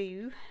with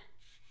glue.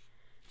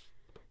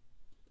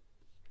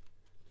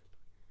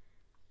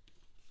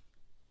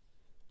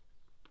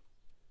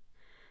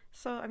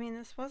 So, I mean,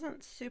 this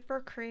wasn't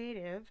super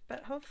creative,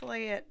 but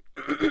hopefully it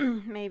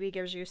maybe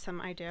gives you some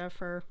idea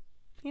for,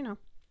 you know,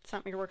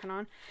 something you're working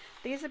on.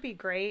 These would be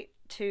great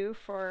too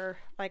for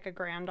like a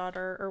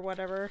granddaughter or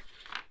whatever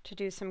to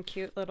do some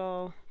cute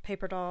little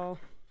paper doll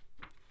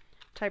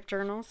type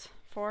journals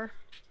for.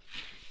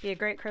 Be a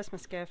great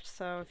Christmas gift.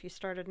 So if you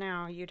started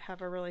now, you'd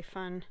have a really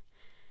fun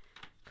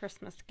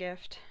Christmas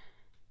gift.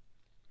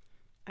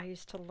 I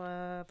used to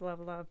love, love,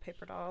 love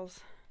paper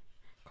dolls.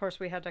 Of course,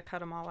 we had to cut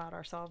them all out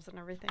ourselves and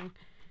everything.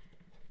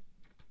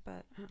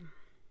 But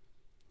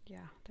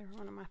yeah, they were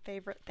one of my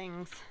favorite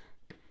things.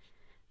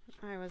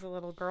 When I was a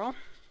little girl,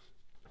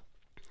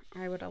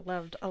 I would have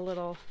loved a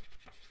little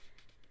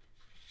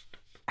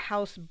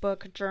house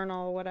book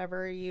journal,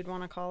 whatever you'd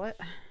want to call it.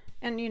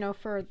 And you know,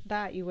 for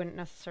that you wouldn't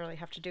necessarily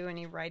have to do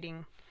any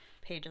writing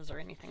pages or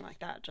anything like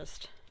that,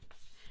 just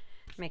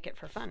make it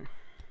for fun.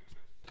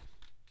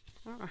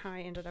 I don't know how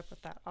I ended up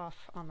with that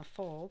off on the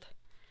fold.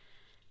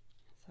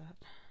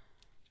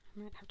 I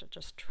might have to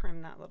just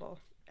trim that little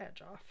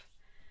edge off,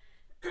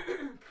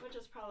 which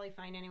is probably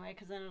fine anyway,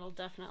 because then it'll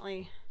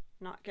definitely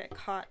not get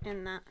caught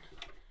in that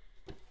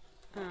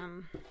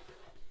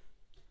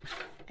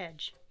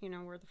edge, you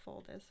know, where the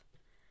fold is.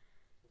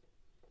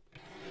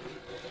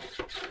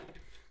 This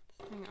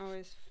thing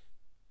always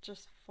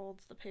just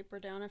folds the paper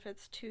down if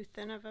it's too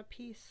thin of a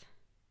piece.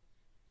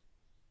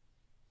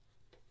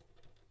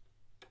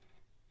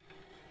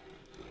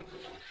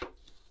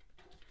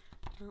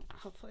 Well,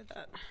 hopefully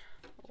that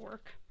will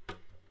work.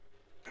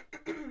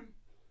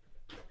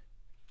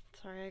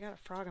 Sorry, I got a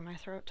frog in my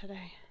throat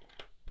today.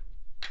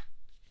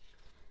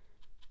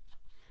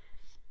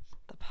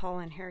 The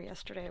pollen here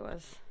yesterday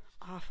was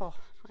awful.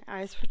 My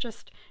eyes were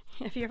just,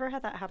 have you ever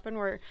had that happen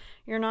where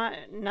you're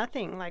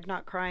nothing, like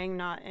not crying,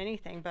 not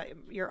anything, but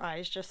your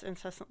eyes just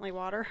incessantly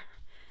water?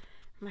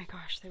 My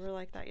gosh, they were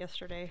like that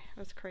yesterday. It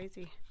was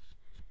crazy.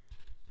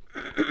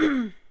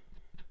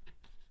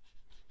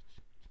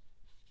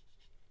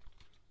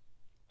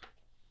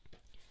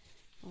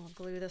 I'll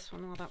glue this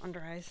one while that one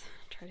dries.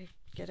 Try to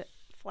get it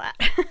flat.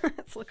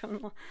 It's looking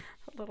a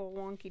little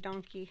wonky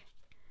donkey.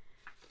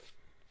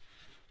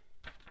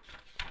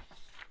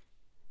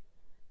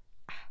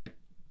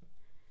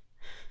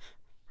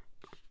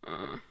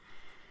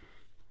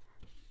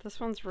 This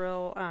one's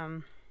real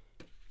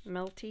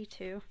melty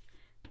too,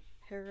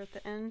 here at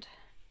the end.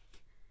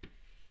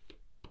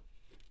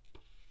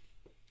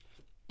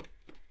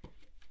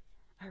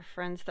 Our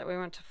friends that we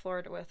went to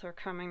Florida with are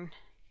coming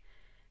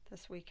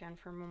this weekend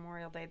for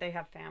Memorial Day. They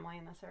have family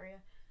in this area.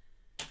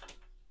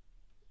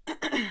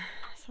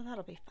 So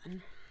that'll be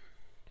fun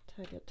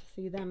to get to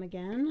see them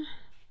again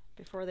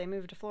before they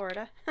move to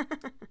Florida.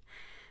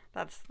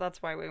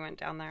 That's why we went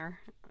down there,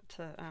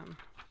 to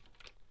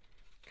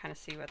kind of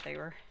see what they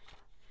were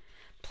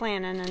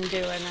planning and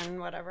doing and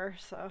whatever.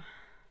 So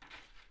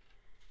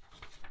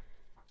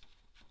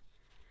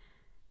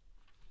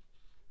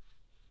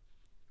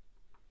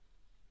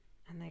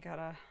and they got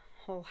a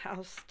whole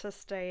house to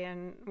stay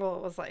in.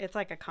 Well, it's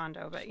like a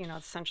condo, but you know,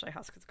 it's essentially a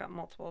house because it's got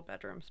multiple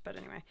bedrooms. But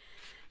anyway,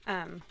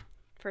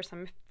 for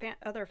some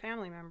other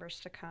family members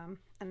to come,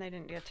 and they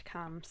didn't get to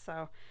come,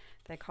 so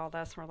they called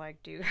us and were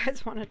like, do you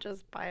guys want to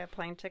just buy a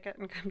plane ticket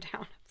and come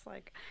down? It's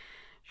like,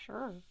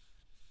 sure.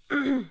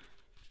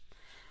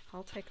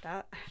 I'll take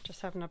that.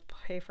 Just having to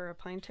pay for a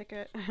plane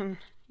ticket and,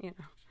 you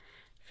know,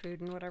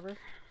 food and whatever,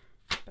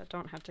 but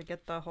don't have to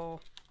get the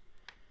whole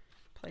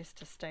place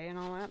to stay and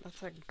all that.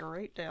 That's a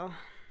great deal.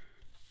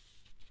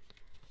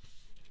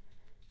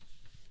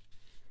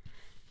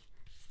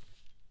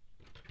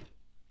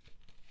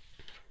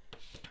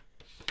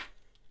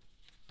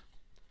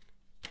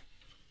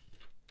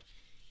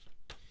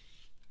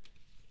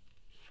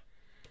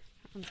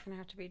 One's going to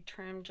have to be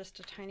trimmed just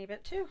a tiny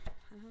bit too.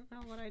 I don't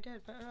know what I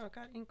did, but oh, it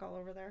got ink all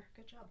over there.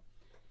 Good job.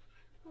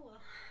 Oh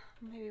well.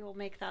 Maybe we'll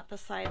make that the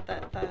side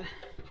that the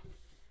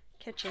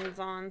kitchen's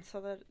on so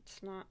that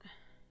it's not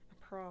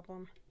a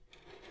problem.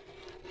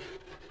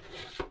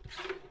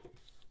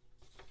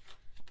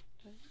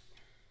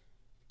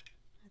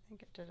 I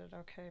think it did it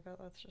okay, but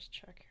let's just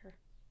check here.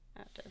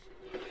 That did.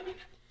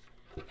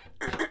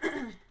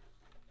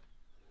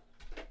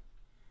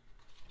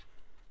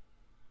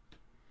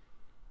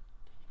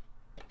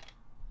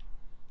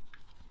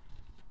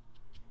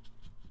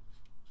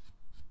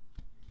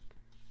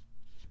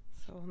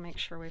 So we'll make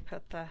sure we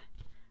put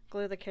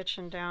glue the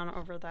kitchen down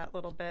over that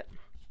little bit.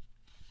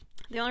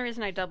 The only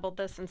reason I doubled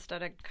this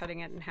instead of cutting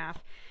it in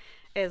half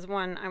is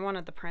one, I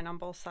wanted the print on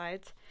both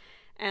sides,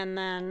 and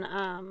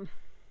then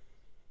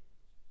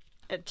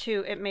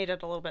two, it made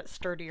it a little bit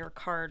sturdier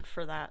card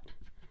for that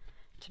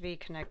to be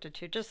connected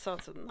to, just so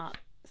it's not,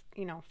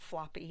 you know,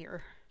 floppy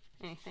or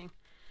anything.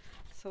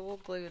 So we'll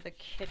glue the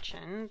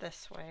kitchen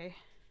this way,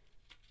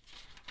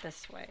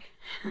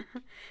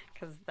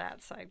 because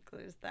that side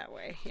glues that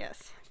way.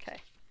 Yes, okay.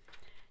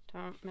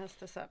 Don't mess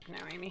this up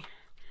now, Amy.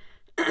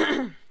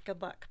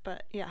 Good luck,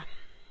 but yeah.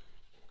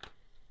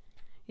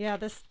 Yeah,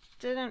 this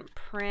didn't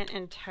print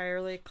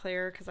entirely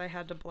clear because I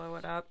had to blow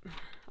it up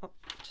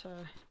to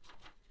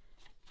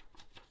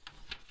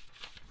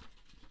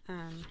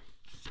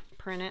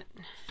print it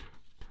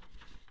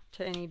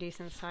to any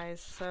decent size,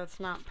 so it's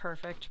not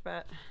perfect,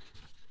 but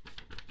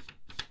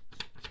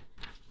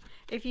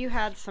if you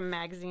had some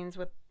magazines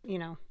with, you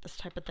know, this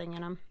type of thing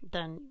in them,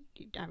 then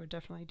I would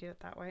definitely do it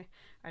that way.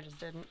 I just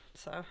didn't,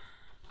 so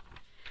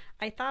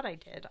I thought I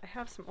did. I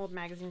have some old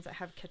magazines that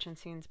have kitchen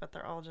scenes, but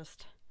they're all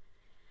just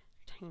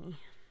tiny.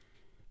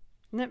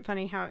 Isn't it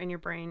funny how in your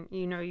brain,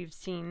 you know, you've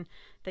seen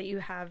that you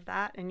have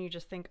that and you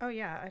just think, oh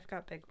yeah, I've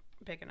got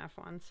big enough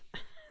ones.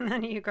 And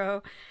then you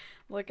go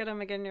look at them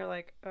again and you're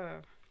like,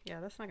 oh yeah,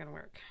 that's not gonna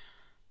work.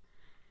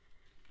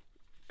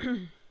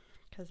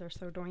 Because they're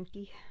so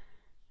doinky.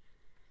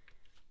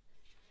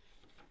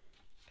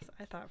 Because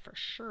I thought for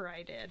sure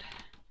I did.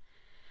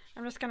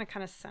 I'm just gonna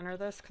kind of center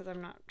this because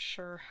I'm not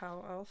sure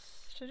how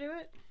else to do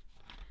it.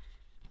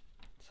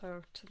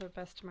 So to the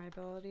best of my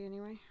ability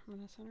anyway, I'm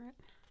gonna center it.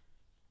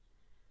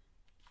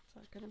 Is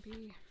that gonna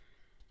be?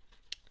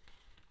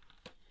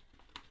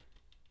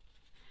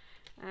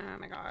 Oh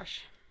my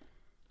gosh.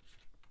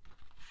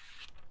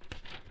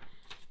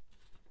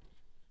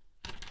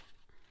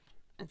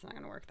 It's not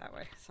gonna work that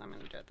way, so I'm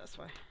gonna do it this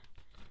way.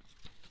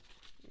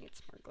 Need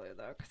some more glue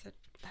though, because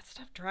that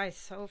stuff dries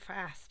so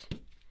fast.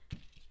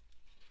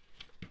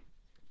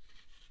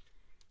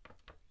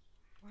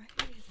 Why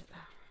is it?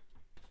 Oh,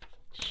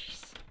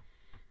 jeez.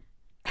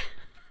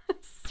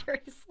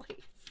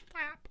 Seriously,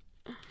 stop.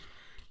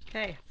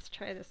 Okay, let's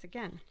try this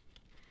again.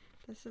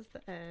 This is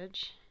the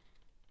edge.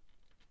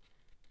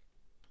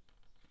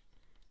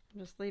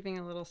 I'm just leaving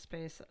a little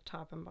space at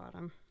top and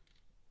bottom.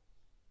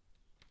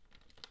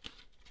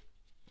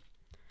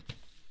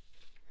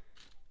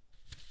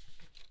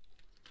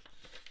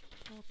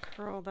 All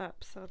curled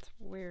up, so it's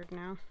weird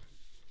now.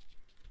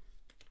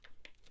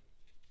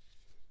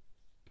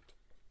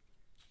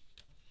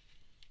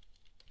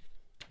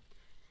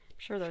 I'm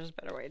sure there's a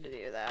better way to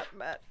do that,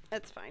 but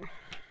it's fine.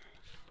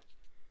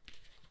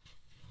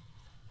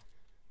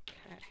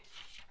 Okay.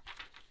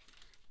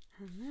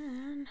 And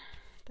then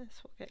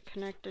this will get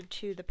connected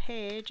to the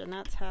page, and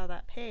that's how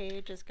that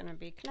page is going to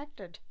be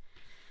connected.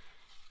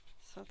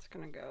 So it's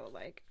going to go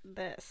like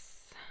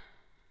this.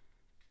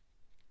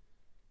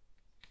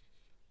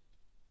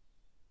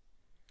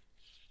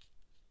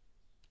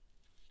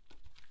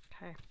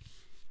 Okay,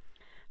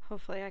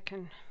 hopefully I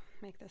can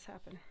make this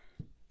happen.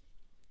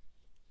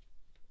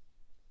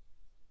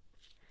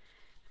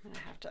 I'm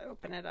gonna have to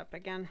open it up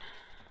again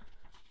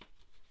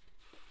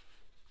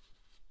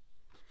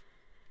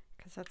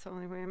because that's the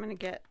only way I'm gonna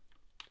get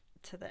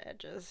to the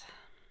edges.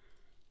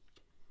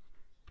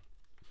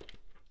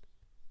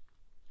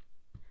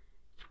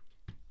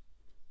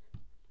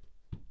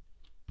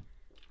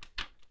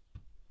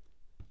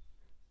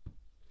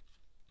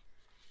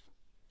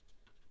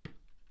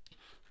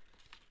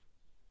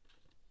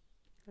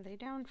 Lay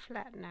down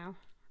flat now.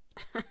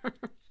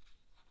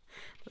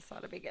 This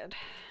ought to be good.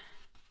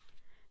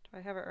 Do I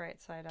have it right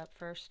side up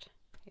first?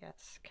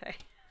 Yes, okay.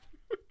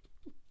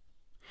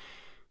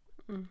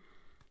 Don't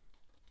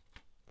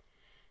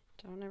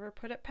ever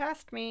put it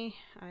past me.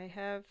 I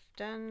have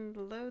done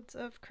loads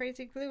of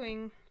crazy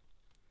gluing.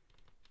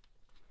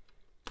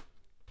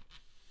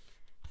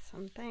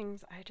 Some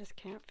things I just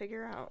can't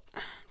figure out,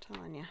 I'm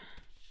telling you.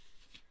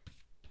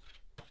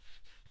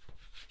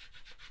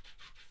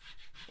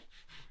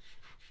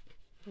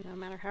 No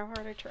matter how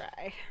hard I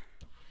try.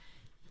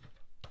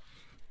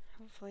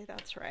 Hopefully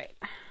that's right.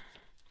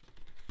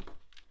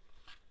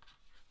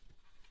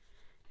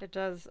 It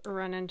does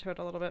run into it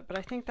a little bit, but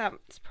I think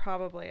that's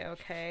probably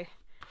okay.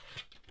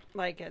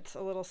 Like, it's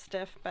a little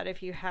stiff, but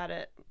if you had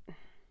it,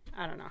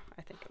 I don't know.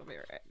 I think it'll be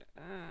right.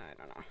 I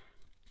don't know.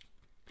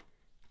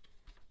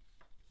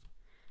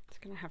 It's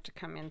gonna have to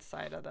come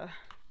inside of the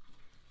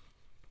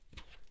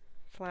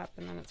flap,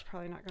 and then it's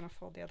probably not going to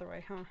fold the other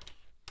way, huh?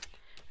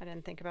 I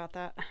didn't think about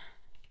that.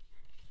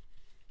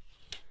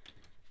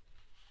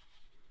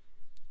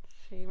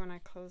 See, when I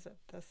close it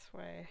this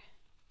way,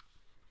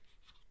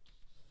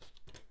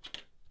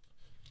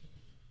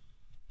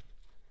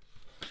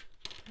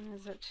 and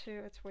is it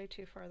too, it's way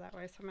too far that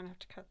way, so I'm going to have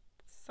to cut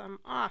some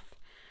off.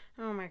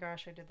 Oh my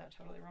gosh, I did that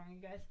totally wrong, you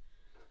guys.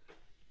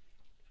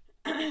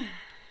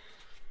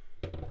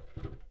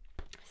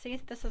 See,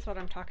 this is what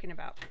I'm talking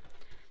about.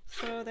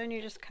 So then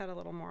you just cut a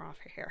little more off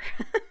your hair.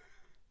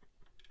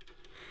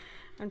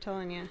 I'm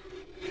telling you,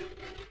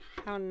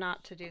 how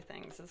not to do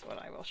things is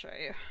what I will show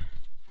you.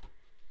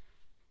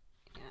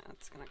 Yeah,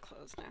 it's gonna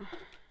close now.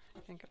 I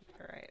think it'll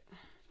be alright.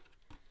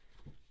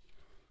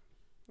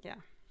 Yeah,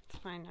 it's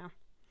fine now.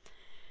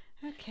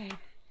 Okay,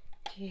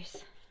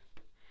 jeez.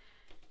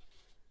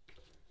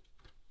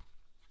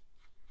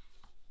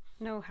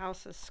 No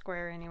house is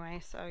square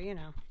anyway, so you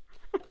know.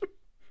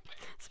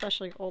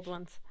 Especially old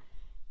ones.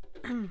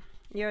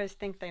 You always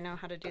think they know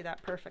how to do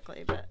that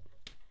perfectly, but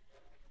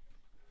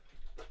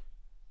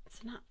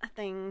it's not a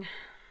thing.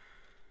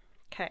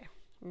 Okay,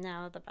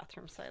 now the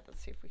bathroom side.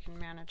 Let's see if we can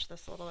manage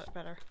this a little bit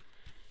better.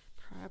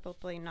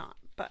 Probably not,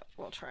 but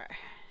we'll try.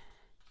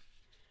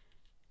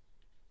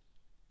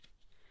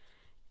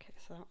 Okay,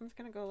 so that one's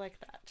gonna go like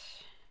that.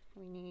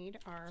 We need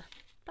our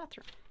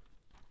bathroom.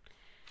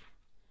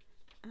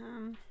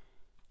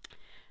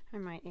 I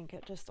might ink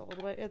it just a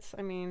little bit. It's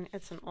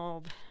an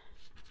old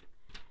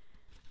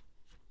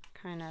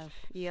kind of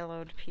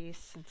yellowed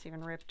piece. It's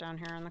even ripped down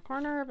here in the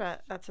corner,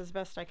 but that's as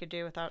best I could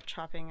do without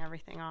chopping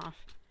everything off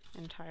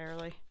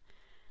entirely.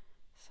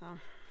 So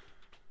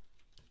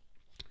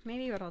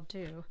maybe what I'll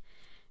do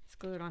is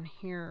glue it on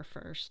here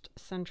first,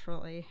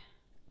 centrally.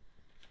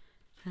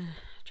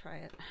 Try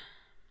it.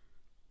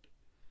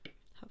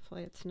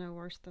 Hopefully it's no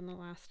worse than the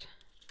last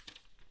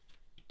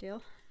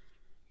deal.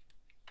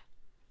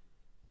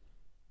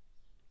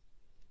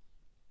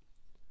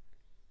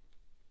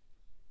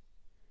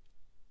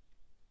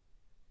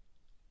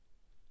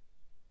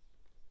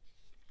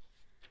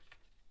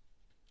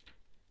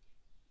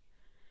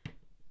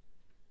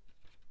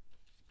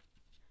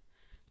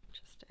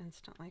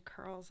 Instantly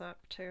curls up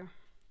too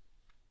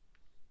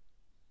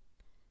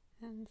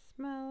and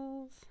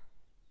smells.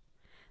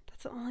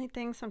 That's the only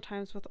thing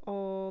sometimes with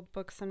old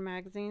books and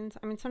magazines.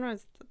 I mean,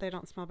 sometimes they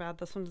don't smell bad.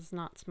 This one does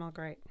not smell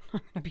great.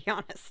 I'm gonna be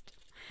honest.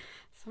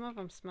 Some of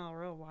them smell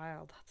real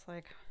wild. It's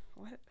like,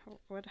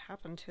 what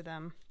happened to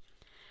them?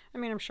 I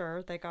mean, I'm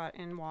sure they got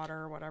in water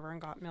or whatever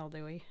and got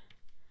mildewy.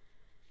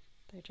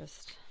 They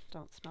just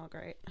don't smell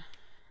great.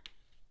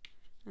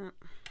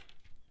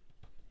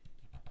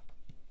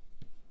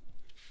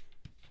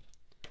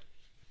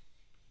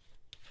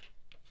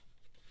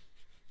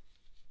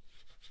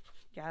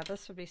 Yeah,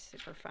 this would be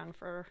super fun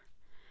for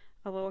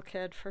a little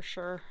kid for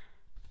sure.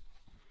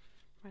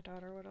 My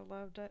daughter would have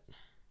loved it.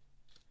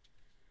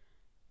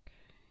 Okay.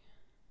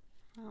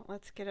 Well,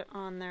 let's get it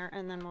on there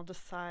and then we'll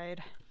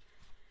decide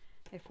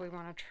if we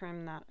want to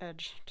trim that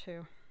edge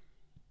too.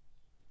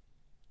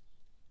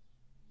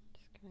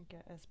 Just gonna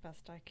get as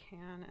best I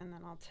can, and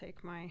then I'll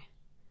take my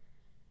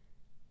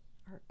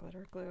art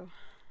glitter glue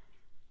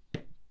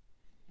and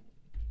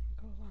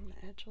go along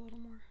the edge a little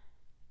more.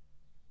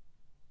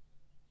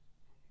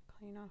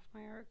 Clean off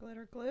my art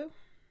glitter glue.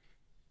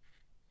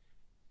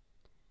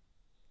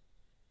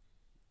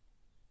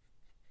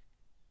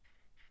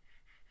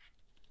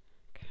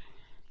 Okay.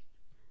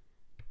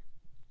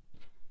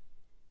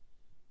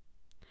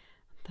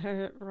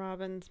 The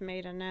robins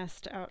made a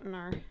nest out in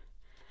our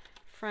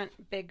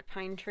front big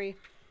pine tree.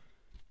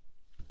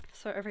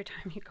 So every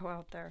time you go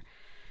out there,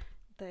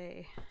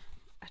 they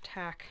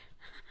attack.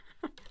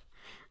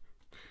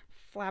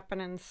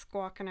 Flapping and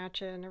squawking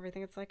at you and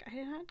everything. It's like,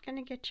 I'm not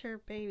gonna get your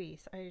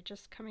babies. I'm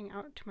just coming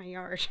out to my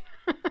yard.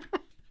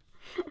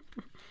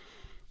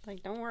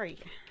 Like, don't worry.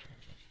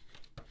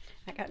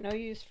 I got no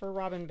use for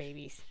robin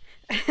babies.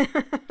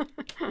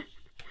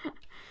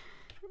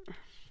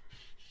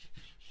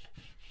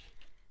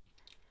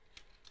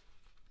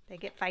 They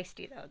get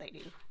feisty though, they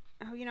do.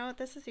 Oh, you know what?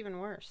 This is even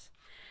worse.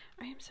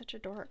 I am such a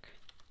dork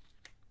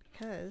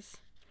because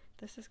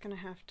this is gonna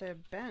have to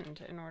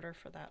bend in order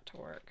for that to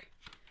work.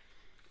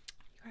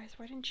 Guys,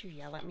 why didn't you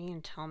yell at me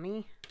and tell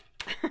me?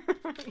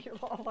 You're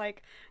all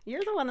like,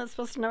 you're the one that's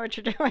supposed to know what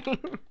you're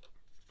doing.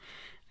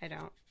 I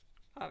don't,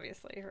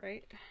 obviously,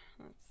 right?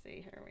 Let's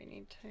see here. We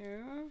need to,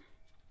 we're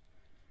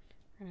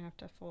going to have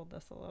to fold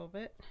this a little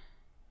bit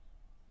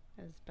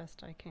as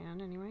best I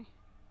can anyway.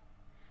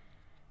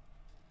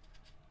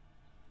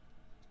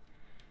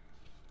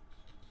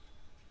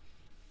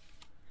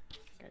 I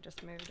think I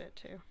just moved it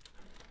too.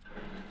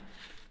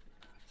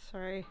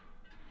 Sorry.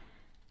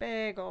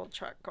 Big old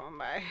truck going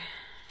by.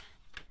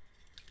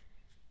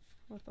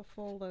 With a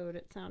full load,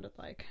 it sounded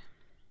like.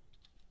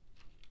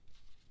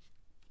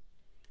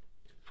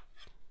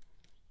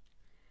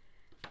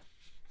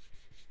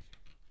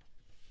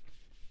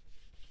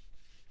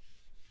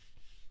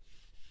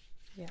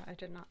 Yeah, I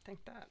did not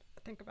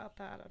think about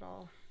that at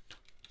all.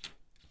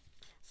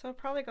 So it'll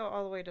probably go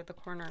all the way to the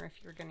corner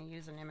if you're going to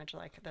use an image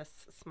like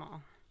this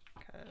small,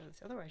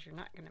 because otherwise you're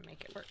not going to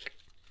make it work.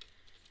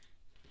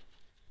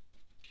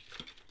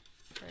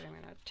 Right, I'm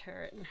going to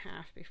tear it in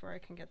half before I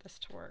can get this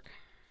to work.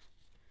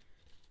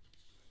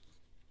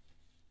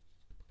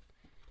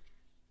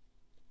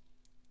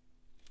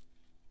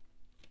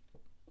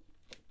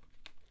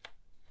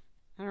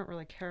 I don't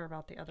really care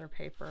about the other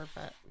paper,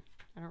 but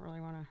I don't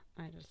really want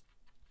to, I just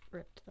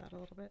ripped that a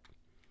little bit.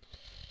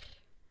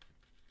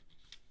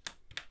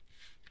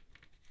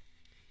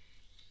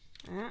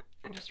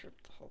 I just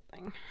ripped the whole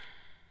thing.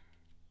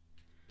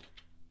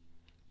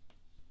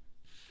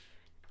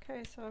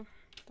 Okay, so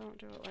don't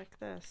do it like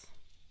this.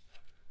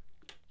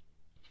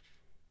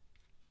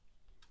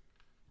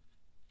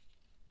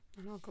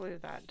 And I'll glue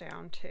that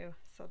down too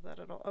so that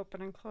it'll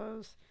open and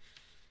close.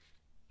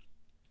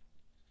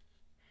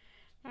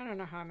 I don't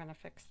know how I'm going to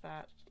fix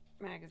that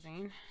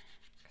magazine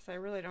because I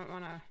really don't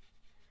want to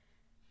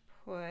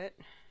put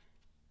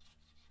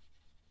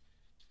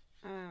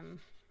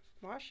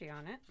washi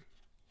on it.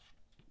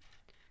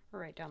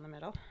 Right down the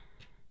middle.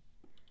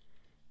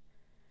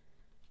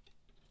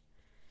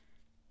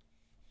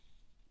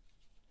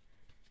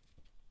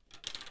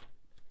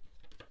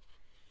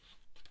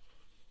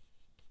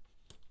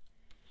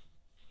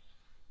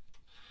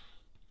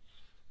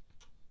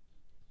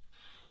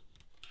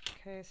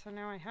 Okay, so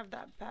now I have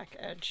that back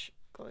edge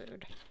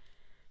glued.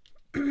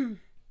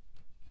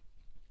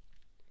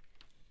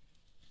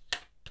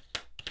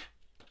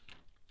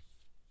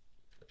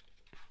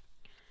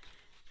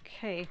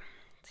 Okay,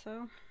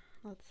 so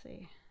let's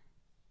see.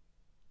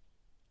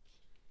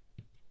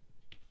 I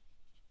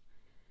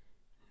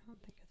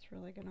don't think it's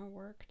really going to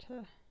work to,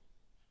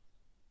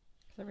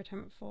 because every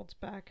time it folds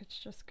back, it's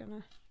just going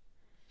to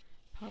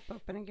pop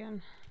open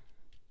again.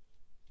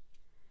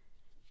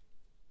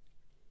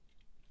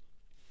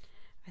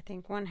 I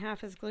think one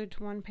half is glued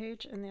to one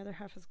page and the other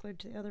half is glued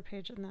to the other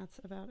page, and that's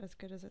about as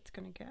good as it's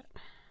going to get.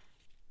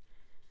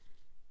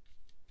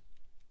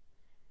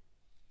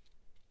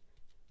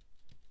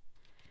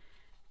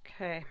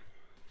 Okay,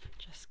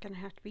 just gonna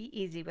have to be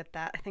easy with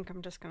that. I think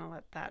I'm just gonna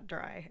let that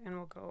dry and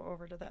we'll go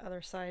over to the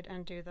other side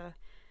and do the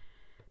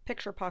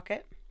picture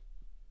pocket.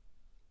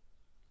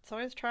 It's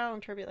always trial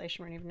and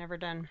tribulation when you've never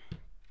done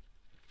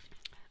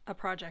a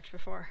project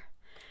before.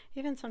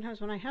 Even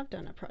sometimes when I have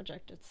done a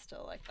project, it's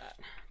still like that.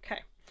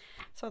 Okay,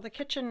 so the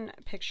kitchen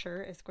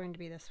picture is going to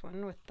be this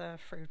one with the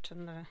fruit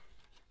and the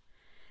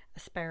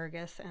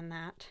asparagus and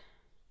that.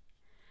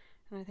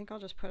 And I think I'll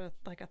just put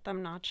like a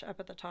thumb notch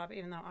up at the top,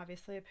 even though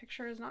obviously a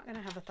picture is not going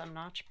to have a thumb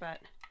notch, but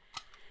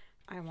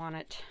I want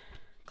it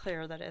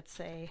clear that it's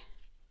a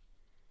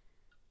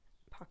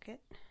pocket.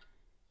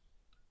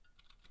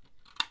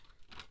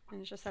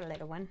 And it's just a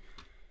little one.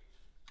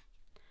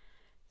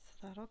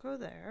 So that'll go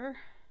there.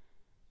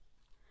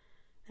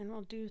 And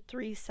we'll do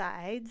 3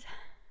 sides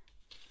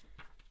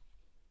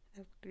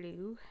of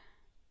glue.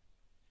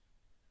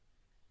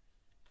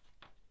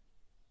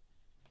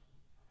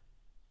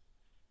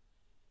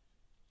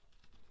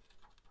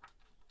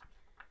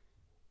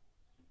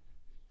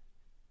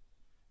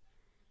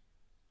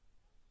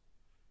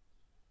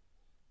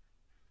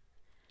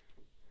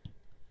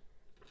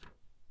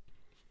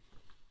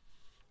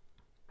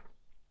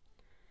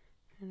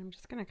 And I'm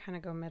just going to kind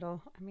of go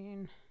middle. I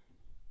mean,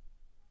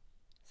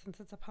 since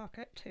it's a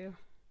pocket too.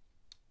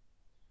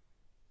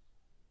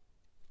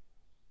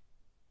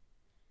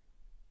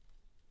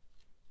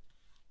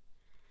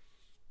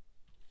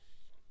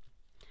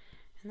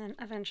 And then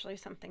eventually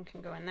something can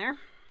go in there.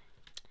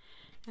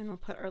 And we'll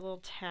put our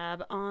little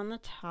tab on the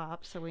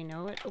top so we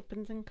know it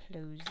opens and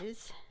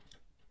closes.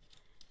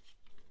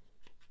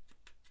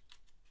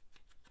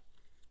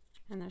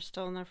 And there's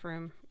still enough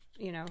room,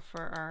 you know,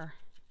 for our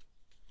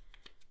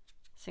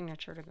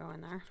signature to go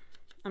in there.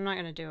 I'm not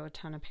going to do a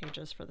ton of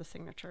pages for the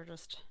signature,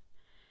 just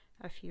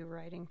a few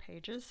writing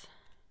pages.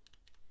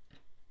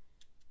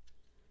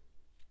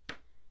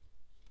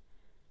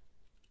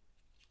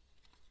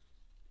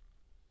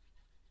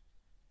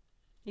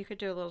 You could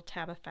do a little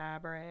tab of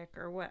fabric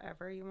or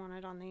whatever you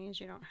wanted on these.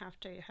 You don't have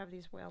to have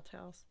these whale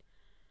tails.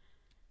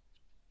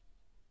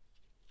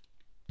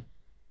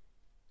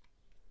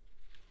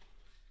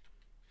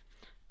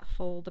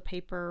 Fold the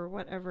paper,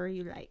 whatever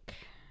you like.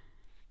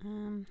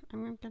 I'm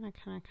going to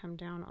kind of come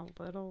down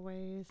a little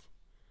ways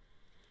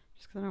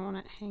just because I don't want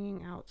it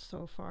hanging out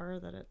so far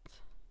that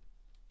it's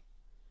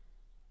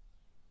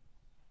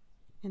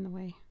in the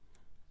way.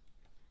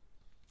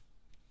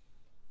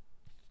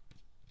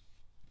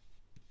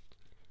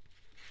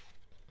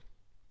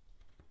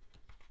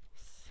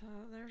 So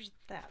there's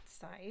that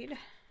side.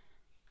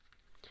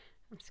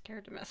 I'm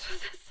scared to mess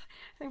with this.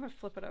 I think I'm going to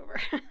flip it over.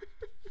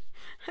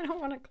 I don't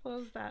want to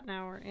close that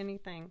now or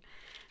anything.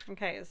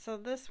 Okay, so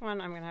this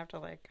one I'm going to have to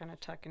like kind of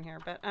tuck in here,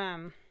 but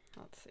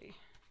let's see.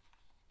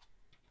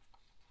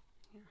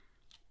 Yeah.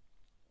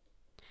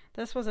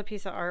 This was a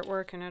piece of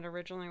artwork and it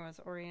originally was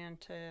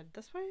oriented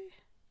this way,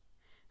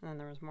 and then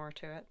there was more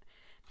to it,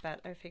 but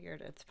I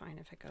figured it's fine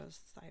if it goes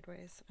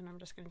sideways, and I'm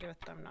just going to do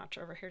a thumb notch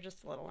over here,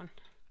 just a little one.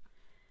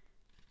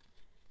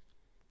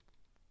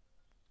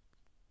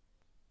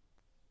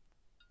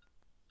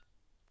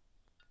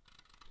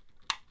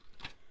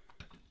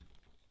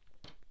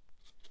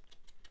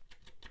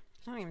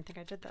 even think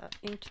I did that.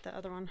 Inked the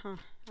other one, huh?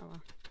 Oh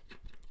well.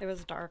 It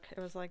was dark. It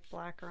was like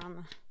black around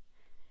the...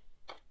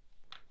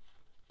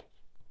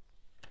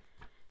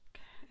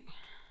 Okay.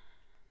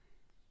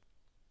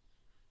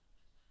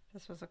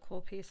 This was a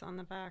cool piece on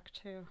the back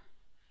too.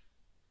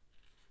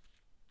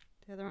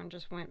 The other one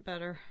just went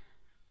better.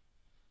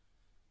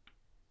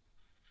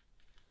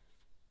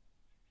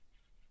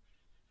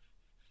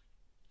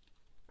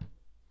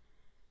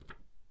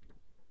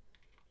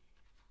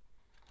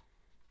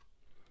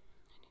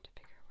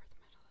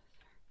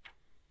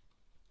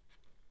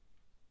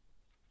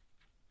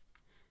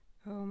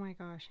 Oh my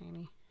gosh,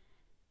 Amy.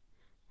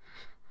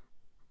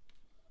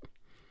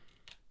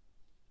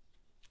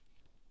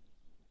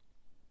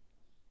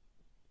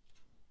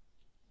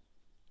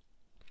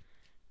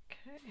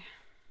 Okay.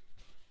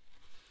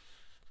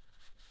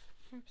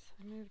 Oops,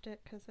 I moved it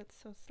because it's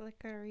so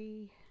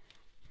slickery.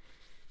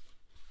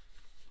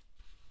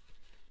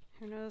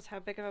 Who knows how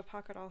big of a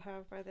pocket I'll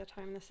have by the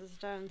time this is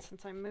done,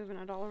 since I'm moving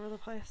it all over the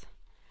place.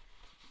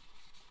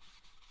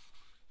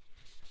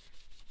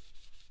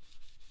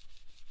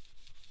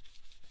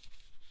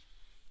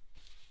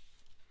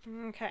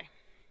 Okay,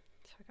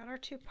 so we got our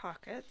 2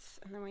 pockets,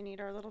 and then we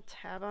need our little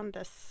tab on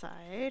this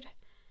side.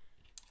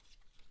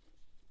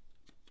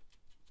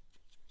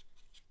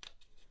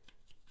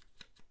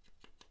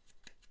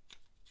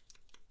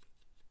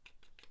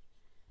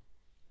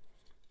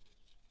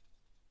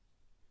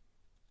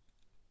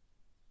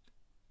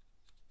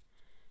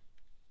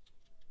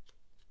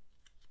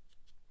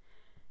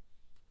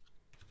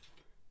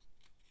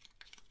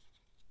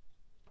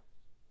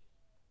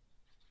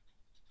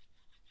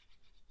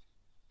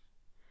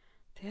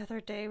 The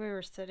other day we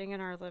were sitting in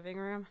our living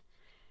room,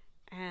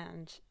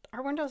 and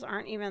our windows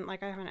aren't even,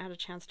 like, I haven't had a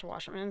chance to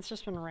wash them, and it's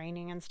just been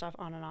raining and stuff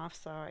on and off,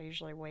 so I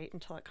usually wait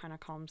until it kind of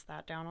calms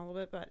that down a little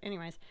bit. But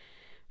anyways,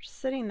 we're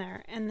sitting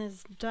there, and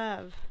this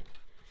dove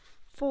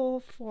full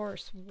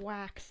force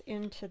whacks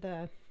into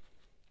the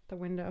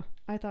window.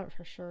 I thought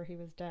for sure he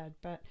was dead,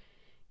 but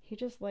he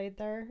just laid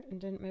there and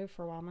didn't move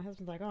for a while. My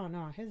husband's like, oh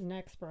no, his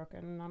neck's broken.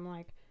 And I'm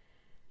like,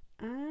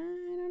 I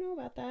don't know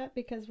about that,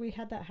 because we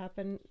had that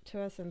happen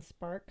to us in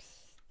Sparks,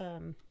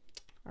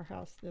 our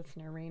house that's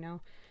near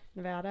Reno,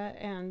 Nevada,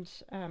 and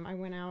I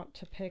went out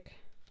to pick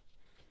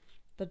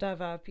the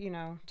dove up, you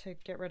know, to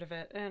get rid of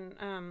it, and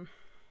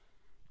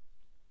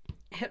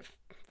it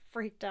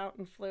freaked out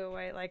and flew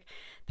away. Like,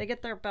 they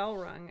get their bell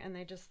rung and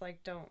they just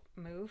like don't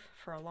move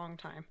for a long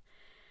time.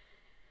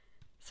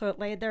 So it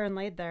laid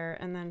there,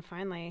 and then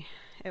finally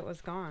it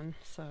was gone.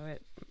 So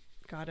it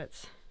got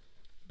its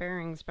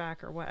bearings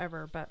back or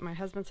whatever. But my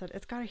husband said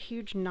it's got a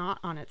huge knot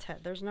on its head.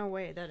 There's no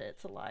way that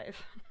it's alive.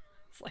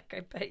 It's like, I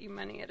bet you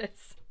money it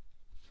is.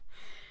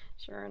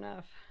 Sure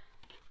enough,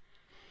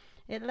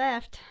 it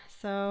left.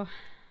 So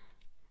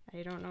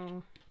I don't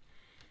know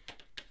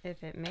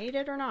if it made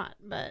it or not,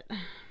 but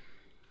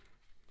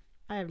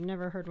I have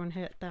never heard one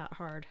hit that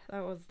hard.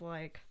 That was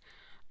like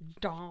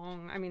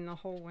dong. I mean, the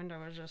whole window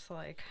was just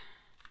like,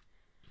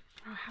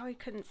 I don't know how he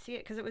couldn't see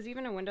it, because it was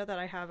even a window that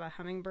I have a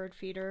hummingbird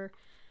feeder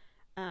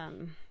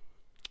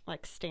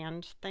like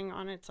stand thing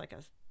on it. It's like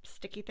a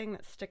sticky thing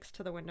that sticks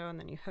to the window, and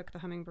then you hook the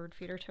hummingbird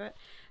feeder to it.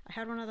 I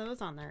had one of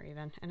those on there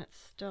even, and it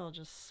still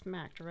just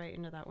smacked right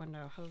into that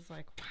window. I was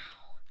like,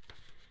 wow.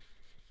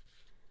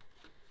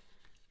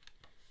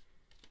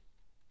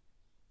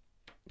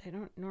 They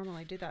don't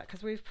normally do that,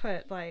 because we've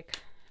put like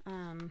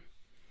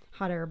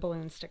hot air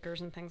balloon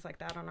stickers and things like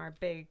that on our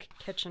big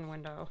kitchen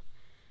window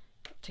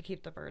to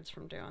keep the birds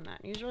from doing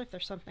that. And usually if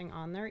there's something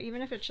on there,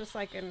 even if it's just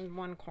like in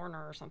one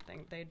corner or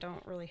something, they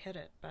don't really hit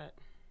it, but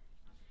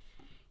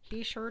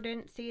he sure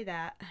didn't see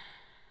that,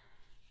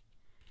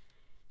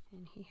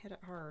 and he hit it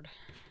hard.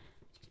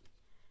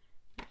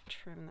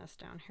 Trim this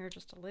down here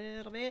just a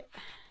little bit,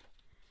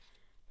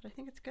 but I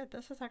think it's good.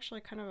 This is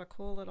actually kind of a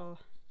cool little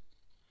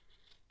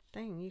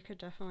thing. You could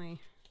definitely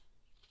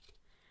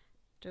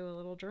do a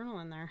little journal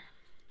in there,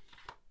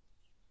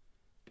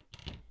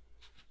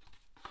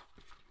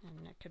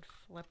 and it could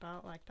flip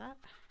out like that.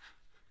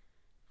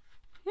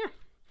 Yeah.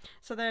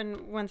 So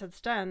then once it's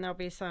done, there'll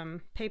be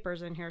some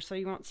papers in here, so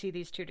you won't see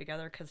these two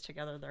together, because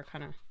together they're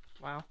kind of,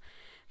 wow.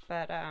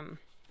 But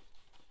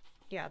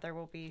yeah, there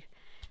will be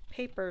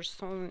papers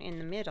sewn in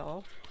the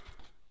middle,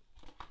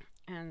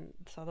 and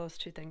so those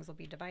two things will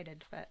be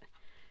divided. But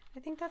I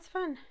think that's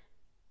fun.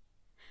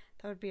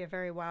 That would be a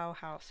very wow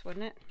house,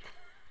 wouldn't it?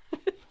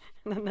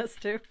 And then this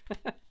too.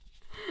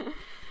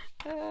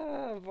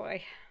 Oh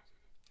boy,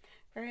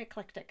 very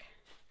eclectic.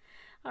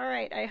 All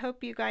right, I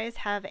hope you guys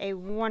have a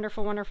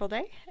wonderful, wonderful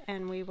day,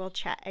 and we will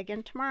chat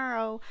again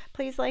tomorrow.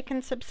 Please like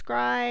and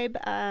subscribe.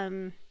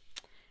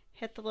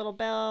 Hit the little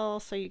bell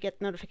so you get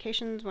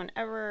notifications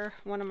whenever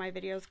one of my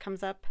videos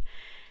comes up.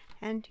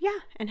 And yeah,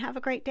 and have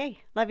a great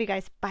day. Love you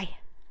guys. Bye.